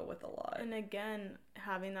I struggle with a lot. And again,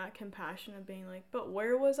 having that compassion of being like, but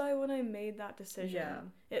where was I when I made that decision? Yeah.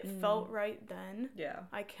 It felt right then. Yeah.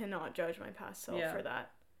 I cannot judge my past self for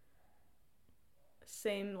that.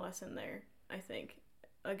 Same lesson there, I think.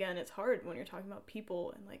 Again, it's hard when you're talking about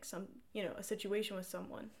people and like some, you know, a situation with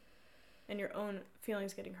someone and your own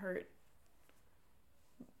feelings getting hurt.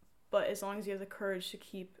 But as long as you have the courage to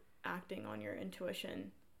keep acting on your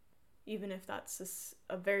intuition, even if that's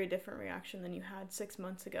a very different reaction than you had 6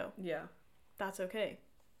 months ago. Yeah. That's okay.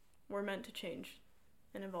 We're meant to change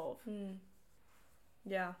and evolve.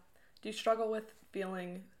 Yeah. Do you struggle with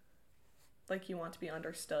feeling like you want to be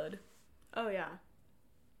understood? Oh, yeah.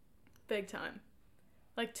 Big time.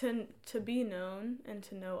 Like, to be known and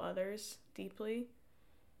to know others deeply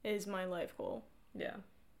is my life goal. Yeah.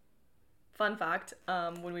 Fun fact,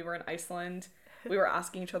 when we were in Iceland, we were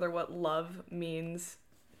asking each other what love means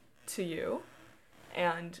to you.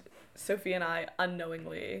 And Sophie and I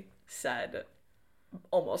unknowingly said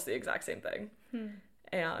almost the exact same thing.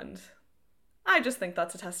 And I just think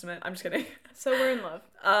that's a testament. I'm just kidding. So we're in love.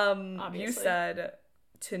 Obviously. You said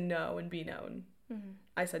to know and be known.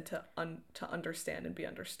 I said to understand and be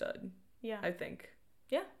understood. Yeah. I think.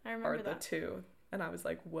 Yeah, I remember are that. the two. And I was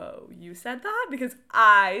like, whoa, you said that? Because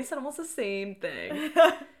I said almost the same thing.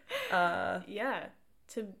 Yeah.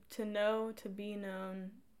 To know, to be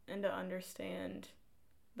known, and to understand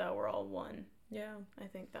that we're all one. Yeah. I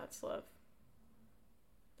think that's love.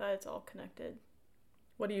 That it's all connected.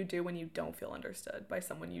 What do you do when you don't feel understood by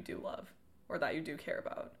someone you do love or that you do care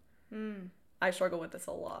about? I struggle with this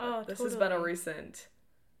a lot. Oh, this has been a recent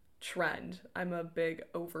trend. I'm a big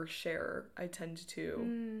oversharer. I tend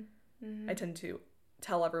to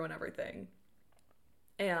tell everyone everything.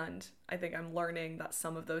 And I think I'm learning that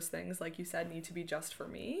some of those things, like you said, need to be just for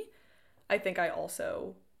me. I think I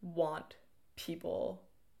also want people.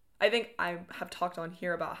 I think I have talked on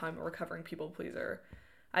here about how I'm a recovering people pleaser.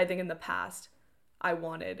 I think in the past, I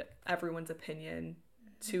wanted everyone's opinion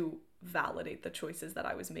to validate the choices that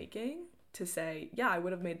I was making, to say, yeah, I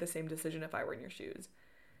would have made the same decision if I were in your shoes.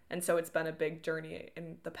 And so it's been a big journey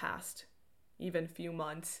in the past, even few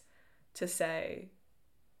months, to say,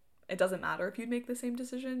 it doesn't matter if you'd make the same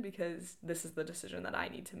decision because this is the decision that I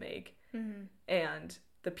need to make. And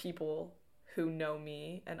the people who know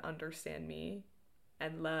me and understand me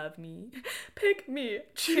and love me, pick me,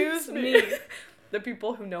 choose me. The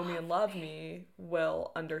people who know me and love me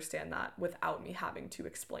will understand that without me having to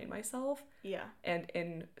explain myself. Yeah. And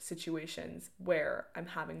in situations where I'm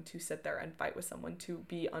having to sit there and fight with someone to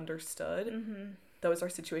be understood, those are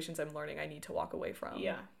situations I'm learning I need to walk away from.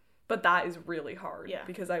 Yeah. But that is really hard. Yeah.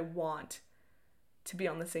 Because I want to be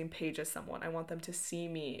on the same page as someone. I want them to see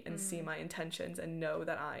me and see my intentions and know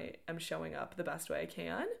that I am showing up the best way I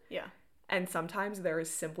can. Yeah. And sometimes there is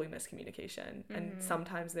simply miscommunication. And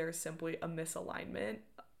sometimes there is simply a misalignment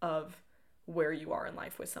of where you are in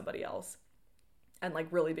life with somebody else. And like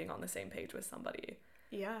really being on the same page with somebody.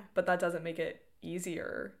 Yeah. But that doesn't make it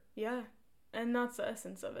easier. Yeah. And that's the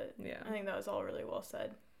essence of it. Yeah. I think that was all really well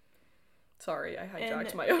said. Sorry, I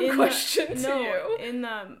hijacked my own question to you.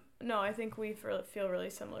 No, I think we feel really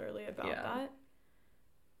similarly about that.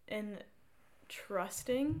 and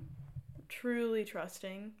truly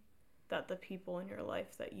trusting that the people in your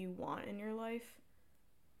life that you want in your life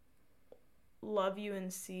love you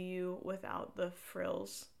and see you without the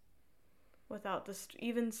frills, without the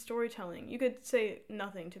even storytelling. You could say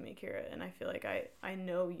nothing to me, Kiera, and I feel like I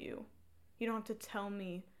know you. You don't have to tell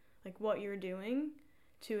me like what you're doing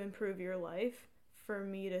to improve your life for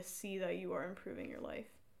me to see that you are improving your life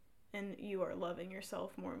and you are loving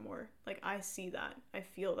yourself more and more. Like, I see that. I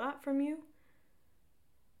feel that from you.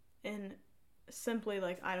 And simply,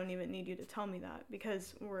 like, I don't even need you to tell me that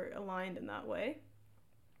because we're aligned in that way.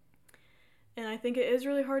 And I think it is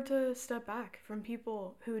really hard to step back from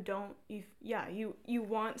people who don't, you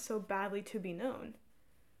want so badly to be known.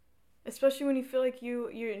 Especially when you feel like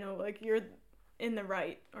you know, like you're in the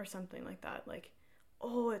right or something like that. Like,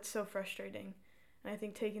 oh, it's so frustrating. And I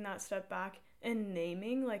think taking that step back and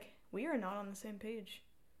naming, like, we are not on the same page.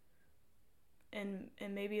 And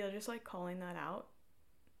maybe just, like, calling that out,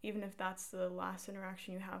 even if that's the last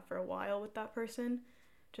interaction you have for a while with that person,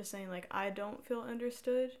 just saying, like, I don't feel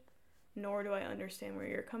understood, nor do I understand where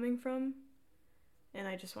you're coming from, and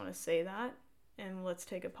I just want to say that, and let's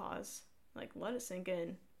take a pause. Like, let it sink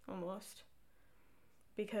in, almost.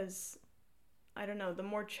 Because, I don't know, the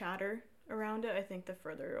more chatter around it, I think the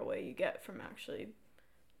further away you get from actually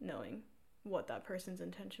knowing what that person's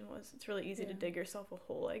intention was. It's really easy to dig yourself a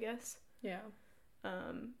hole, I guess. Yeah.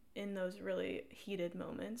 In those really heated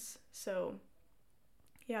moments. So,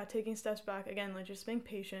 yeah, taking steps back, again, like, just being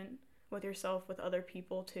patient with yourself, with other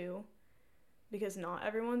people, too. Because not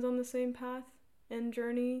everyone's on the same path and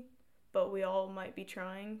journey, but we all might be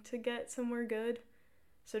trying to get somewhere good.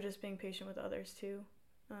 So just being patient with others, too.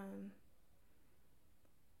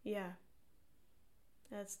 Yeah.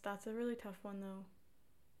 That's a really tough one, though.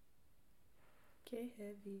 Get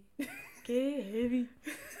heavy. Get heavy.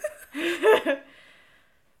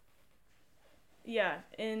 Yeah,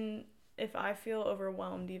 and if I feel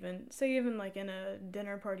overwhelmed, even like in a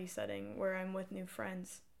dinner party setting where I'm with new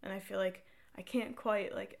friends, and I feel like I can't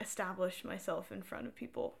quite, like, establish myself in front of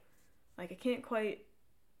people. Like, I can't quite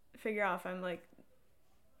figure out if I'm, like,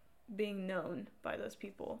 being known by those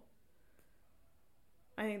people.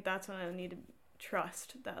 I think that's when I need to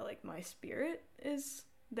trust that, like, my spirit is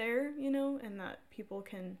there, you know, and that people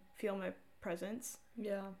can feel my presence.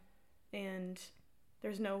 Yeah. And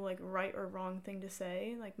there's no, like, right or wrong thing to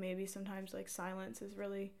say. Like, maybe sometimes, like, silence is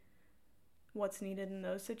really what's needed in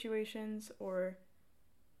those situations, or,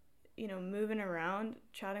 you know, moving around,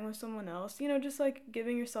 chatting with someone else, you know, just, like,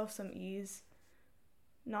 giving yourself some ease,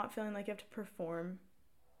 not feeling like you have to perform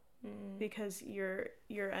because your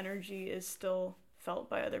energy is still felt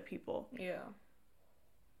by other people. Yeah.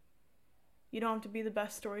 You don't have to be the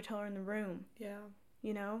best storyteller in the room. Yeah.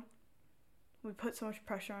 You know? We put so much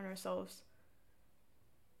pressure on ourselves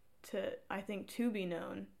to be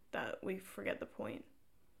known that we forget the point.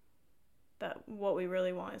 That what we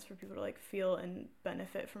really want is for people to, like, feel and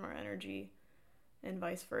benefit from our energy and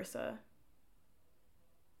vice versa.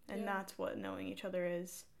 And that's what knowing each other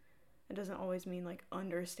is. It doesn't always mean, like,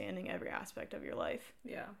 understanding every aspect of your life.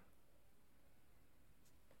 Yeah.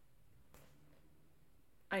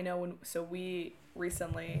 I know we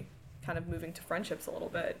recently kind of moving to friendships a little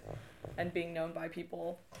bit and being known by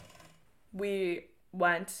people. Me,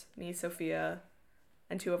 Sophia,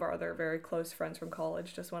 and two of our other very close friends from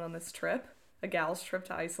college just went on this trip, a gal's trip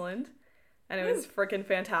to Iceland, and it was freaking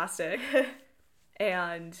fantastic.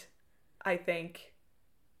 And I think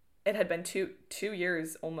it had been two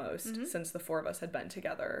years almost since the four of us had been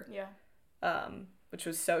together. Yeah. Which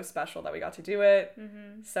was so special that we got to do it.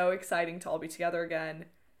 So exciting to all be together again.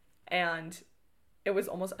 And it was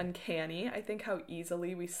almost uncanny, I think, how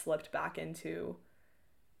easily we slipped back into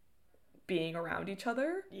being around each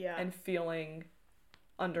other. Yeah. And feeling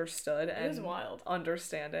understood and it was wild.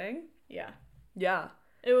 Understanding. Yeah. Yeah.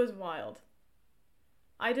 It was wild.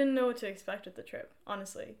 I didn't know what to expect at the trip,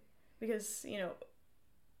 honestly. Because, you know,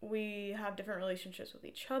 we have different relationships with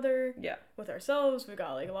each other. Yeah. With ourselves. We've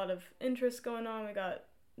got, like, a lot of interests going on. We got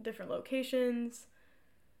different locations.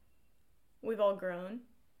 We've all grown.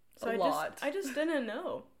 So I just didn't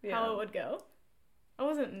know how it would go. I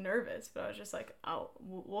wasn't nervous, but I was just like, oh,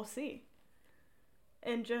 we'll see.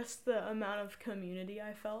 And just the amount of community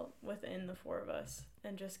I felt within the four of us,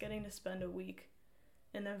 and just getting to spend a week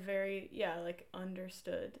in a very, like,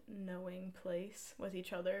 understood, knowing place with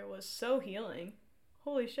each other was so healing.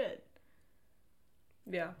 Holy shit.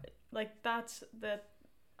 Yeah. Like,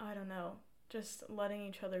 I don't know, just letting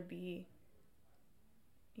each other be,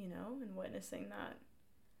 you know, and witnessing that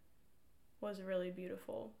was really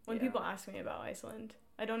beautiful. When people ask me about Iceland,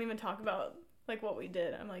 I don't even talk about, like, what we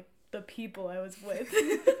did. I'm like, the people I was with.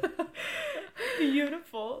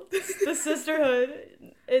 Beautiful. The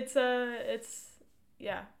sisterhood. It's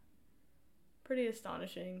yeah, pretty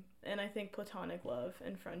astonishing. And I think platonic love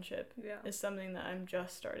and friendship is something that I'm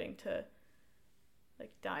just starting to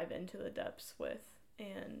like dive into the depths with,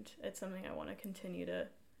 and it's something I want to continue to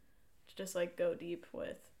just like go deep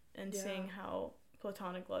with, and seeing how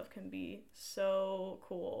platonic love can be so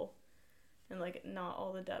cool, and like not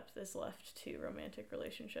all the depth is left to romantic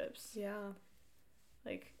relationships.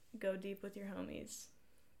 Like go deep with your homies,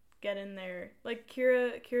 get in there. Like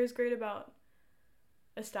Kiera's great about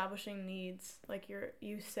establishing needs. Like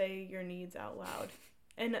you say your needs out loud,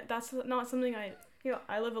 and that's not something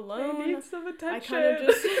I live alone. I need some attention. I kind of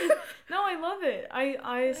just no, I love it.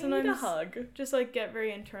 I sometimes need a hug. Just like get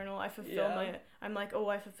very internal. I fulfill I'm like, oh,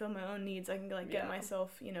 I fulfill my own needs. I can like get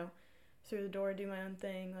myself, through the door, do my own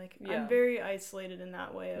thing. Like I'm very isolated in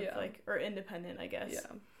that way of like, or independent, I guess.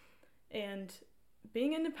 And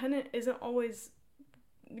being independent isn't always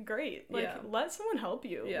great. Like let someone help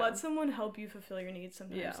you. Let someone help you fulfill your needs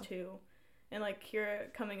sometimes too. And like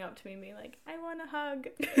Kiera coming up to me and being like, I want a hug,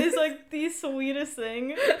 is like the sweetest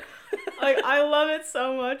thing. Like I love it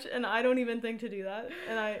so much, and I don't even think to do that.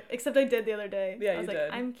 And except I did the other day. I was like,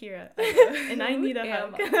 did. I'm Kiera, and I need a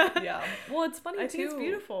hug. Well, it's funny too. I think it's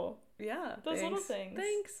beautiful. Yeah. Those little things.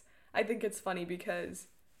 Thanks. I think it's funny because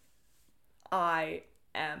I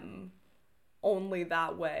am only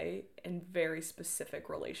that way in very specific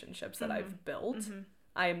relationships that I've built.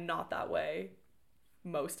 I am not that way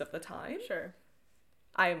most of the time. Sure.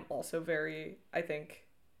 I am also very, I think,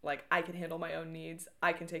 like, I can handle my own needs.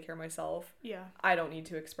 I can take care of myself. Yeah. I don't need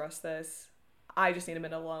to express this. I just need a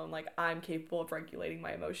minute alone. Like, I'm capable of regulating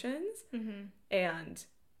my emotions. And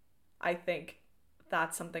I think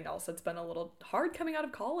that's something else that's been a little hard coming out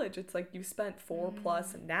of college. It's like you spent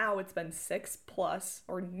 4+ and now it's been 6+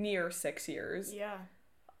 or near 6 years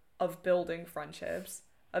of building friendships,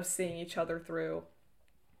 of seeing each other through,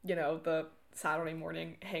 the Saturday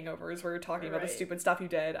morning hangovers where you're talking about the stupid stuff you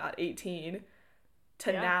did at 18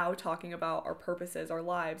 to now talking about our purposes, our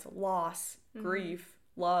lives, loss, grief,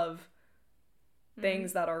 love,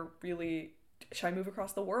 things that are really, should I move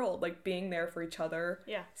across the world? Like being there for each other,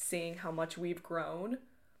 seeing how much we've grown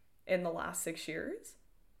in the last 6 years,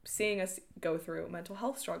 seeing us go through mental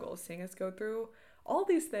health struggles, seeing us go through all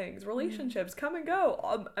these things, relationships come and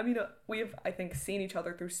go. I mean, we've, I think, seen each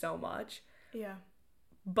other through so much. Yeah.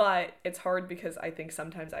 But it's hard because I think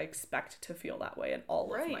sometimes I expect to feel that way in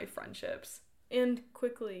all of my friendships. And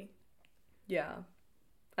quickly. Yeah.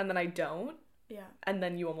 And then I don't. Yeah. And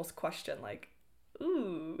then you almost question, like,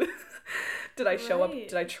 ooh, did I show up?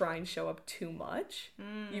 Did I try and show up too much?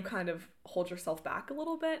 You kind of hold yourself back a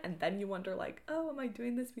little bit. And then you wonder, like, oh, am I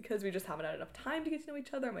doing this because we just haven't had enough time to get to know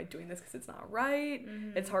each other? Am I doing this because it's not right?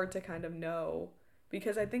 It's hard to kind of know.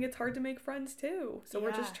 Because I think it's hard to make friends too. So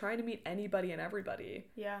we're just trying to meet anybody and everybody.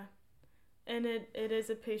 Yeah. And it is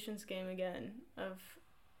a patience game again of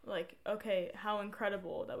like, okay, how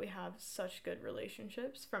incredible that we have such good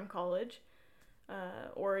relationships from college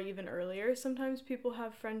or even earlier. Sometimes people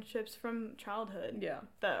have friendships from childhood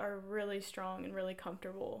that are really strong and really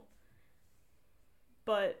comfortable.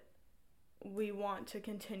 But we want to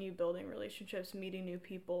continue building relationships, meeting new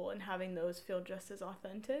people, and having those feel just as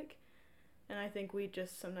authentic. And I think we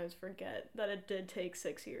just sometimes forget that it did take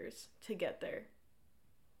 6 years to get there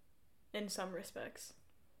in some respects.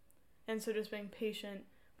 And so just being patient,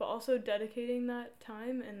 but also dedicating that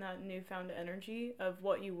time and that newfound energy of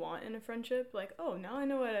what you want in a friendship. Like, oh, now I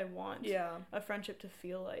know what I want a friendship to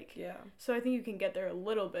feel like. Yeah. So I think you can get there a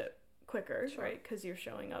little bit quicker, right? Because you're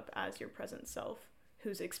showing up as your present self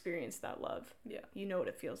who's experienced that love. Yeah. You know what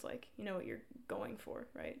it feels like. You know what you're going for,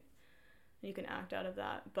 right? And you can act out of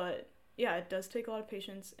that. But yeah, it does take a lot of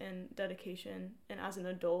patience and dedication, and as an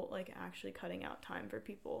adult, like actually cutting out time for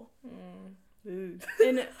people.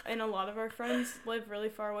 And a lot of our friends live really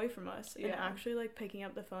far away from us, and actually like picking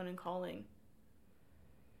up the phone and calling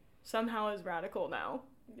somehow is radical now.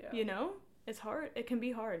 It's hard. It can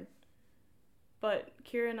be hard, but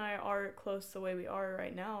Kiera and I are close the way we are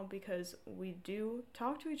right now because we do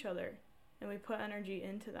talk to each other and we put energy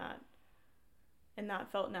into that, and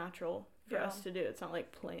that felt natural for us to do. It's not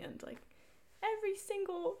like planned, like every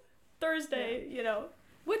single Thursday,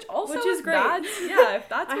 which is great. If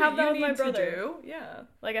that's I what have that you with my need to brother. do,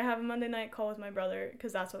 like I have a Monday night call with my brother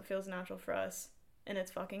because that's what feels natural for us, and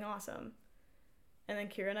it's fucking awesome. And then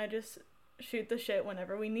Kiera and I just shoot the shit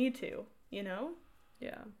whenever we need to,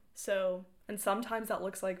 So, and sometimes that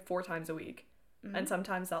looks like 4 times a week. And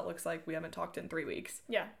sometimes that looks like we haven't talked in 3 weeks.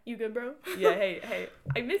 Yeah, you good, bro? Yeah, hey,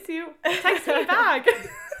 I miss you. Text me back.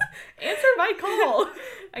 Answer my call.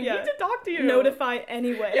 I need to talk to you. Notify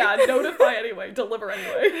anyway. Yeah, notify anyway. Deliver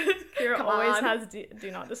anyway. Kiera always has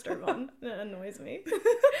do not disturb on. It annoys me.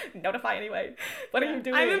 Notify anyway. What are you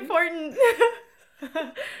doing? I'm important.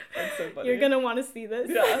 That's so funny. You're gonna want to see this.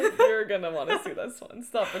 Yeah, you're gonna want to see this one.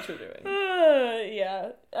 Stop what you're doing.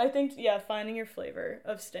 Yeah. I think, finding your flavor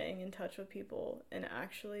of staying in touch with people and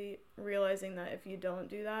actually realizing that if you don't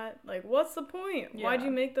do that, like, what's the point? Yeah. Why'd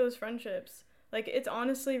you make those friendships? Like, it's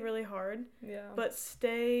honestly really hard. Yeah. But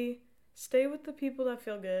stay with the people that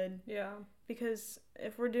feel good. Yeah. Because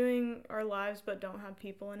if we're doing our lives but don't have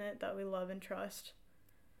people in it that we love and trust,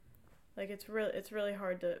 like, it's really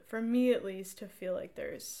hard to, for me at least, to feel like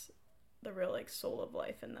there's the real, like, soul of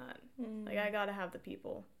life in that. Like, I gotta have the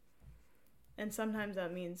people. And sometimes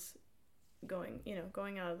that means going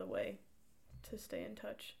out of the way to stay in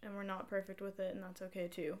touch. And we're not perfect with it, and that's okay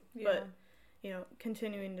too. Yeah. But,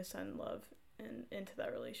 continuing to send love into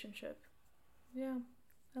that relationship. Yeah.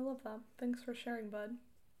 I love that. Thanks for sharing, bud.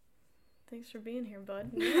 Thanks for being here,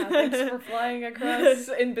 bud. Yeah, thanks for flying across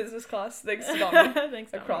in business class. Thanks, Dominic.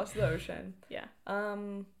 Thanks, Dominic. Across the ocean. Yeah.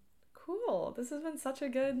 Cool. This has been such a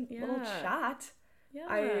good little chat.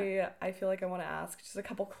 Yeah. I feel like I want to ask just a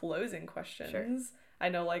couple closing questions. Sure. I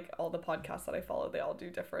know, like, all the podcasts that I follow, they all do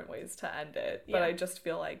different ways to end it. But I just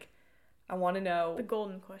feel like I want to know the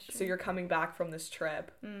golden question. So you're coming back from this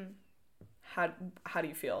trip. How do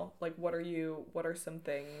you feel? Like, what are some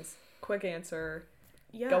things? Quick answer.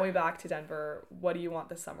 Yeah. Going back to Denver, what do you want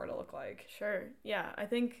this summer to look like? Sure. Yeah, I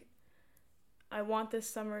think I want this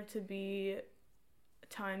summer to be a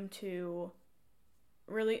time to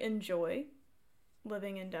really enjoy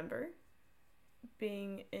living in Denver,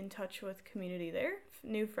 being in touch with community there,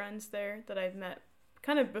 new friends there that I've met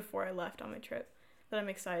kind of before I left on my trip that I'm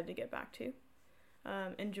excited to get back to.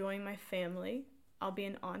 Enjoying my family. I'll be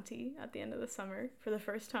an auntie at the end of the summer for the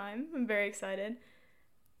first time. I'm very excited.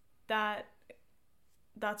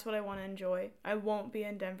 That's what I want to enjoy. I won't be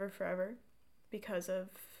in Denver forever because of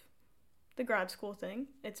the grad school thing.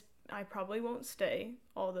 I probably won't stay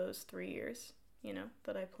all those 3 years,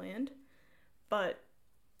 that I planned. But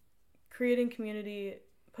creating community,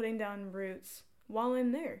 putting down roots while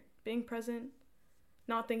I'm there, being present,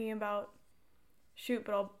 not thinking about, but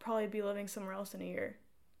I'll probably be living somewhere else in a year.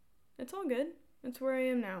 It's all good. It's where I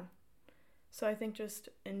am now. So I think just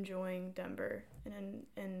enjoying Denver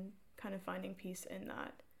and kind of finding peace in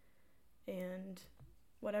that and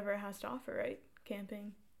whatever it has to offer, right?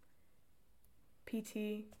 Camping,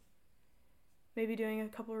 PT, maybe doing a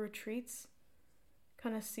couple retreats,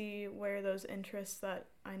 kind of see where those interests that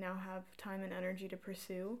I now have time and energy to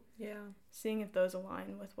pursue. Yeah. Seeing if those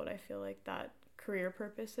align with what I feel like that career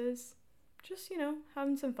purpose is. Just,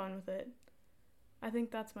 having some fun with it. I think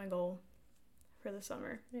that's my goal for the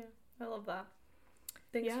summer. Yeah, I love that.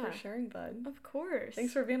 Thanks for sharing, bud. Of course.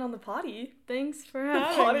 Thanks for being on the potty. Thanks for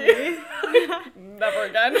having me. Never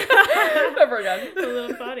again. Never again. A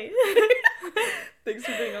little potty. Thanks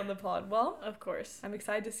for being on the pod. Well, of course. I'm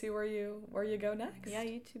excited to see where you go next. Yeah,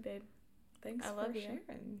 you too, babe. Thanks for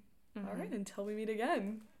sharing. Mm-hmm. All right, until we meet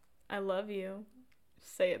again. I love you.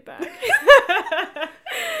 Say it back.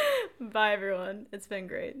 Bye, everyone. It's been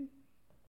great.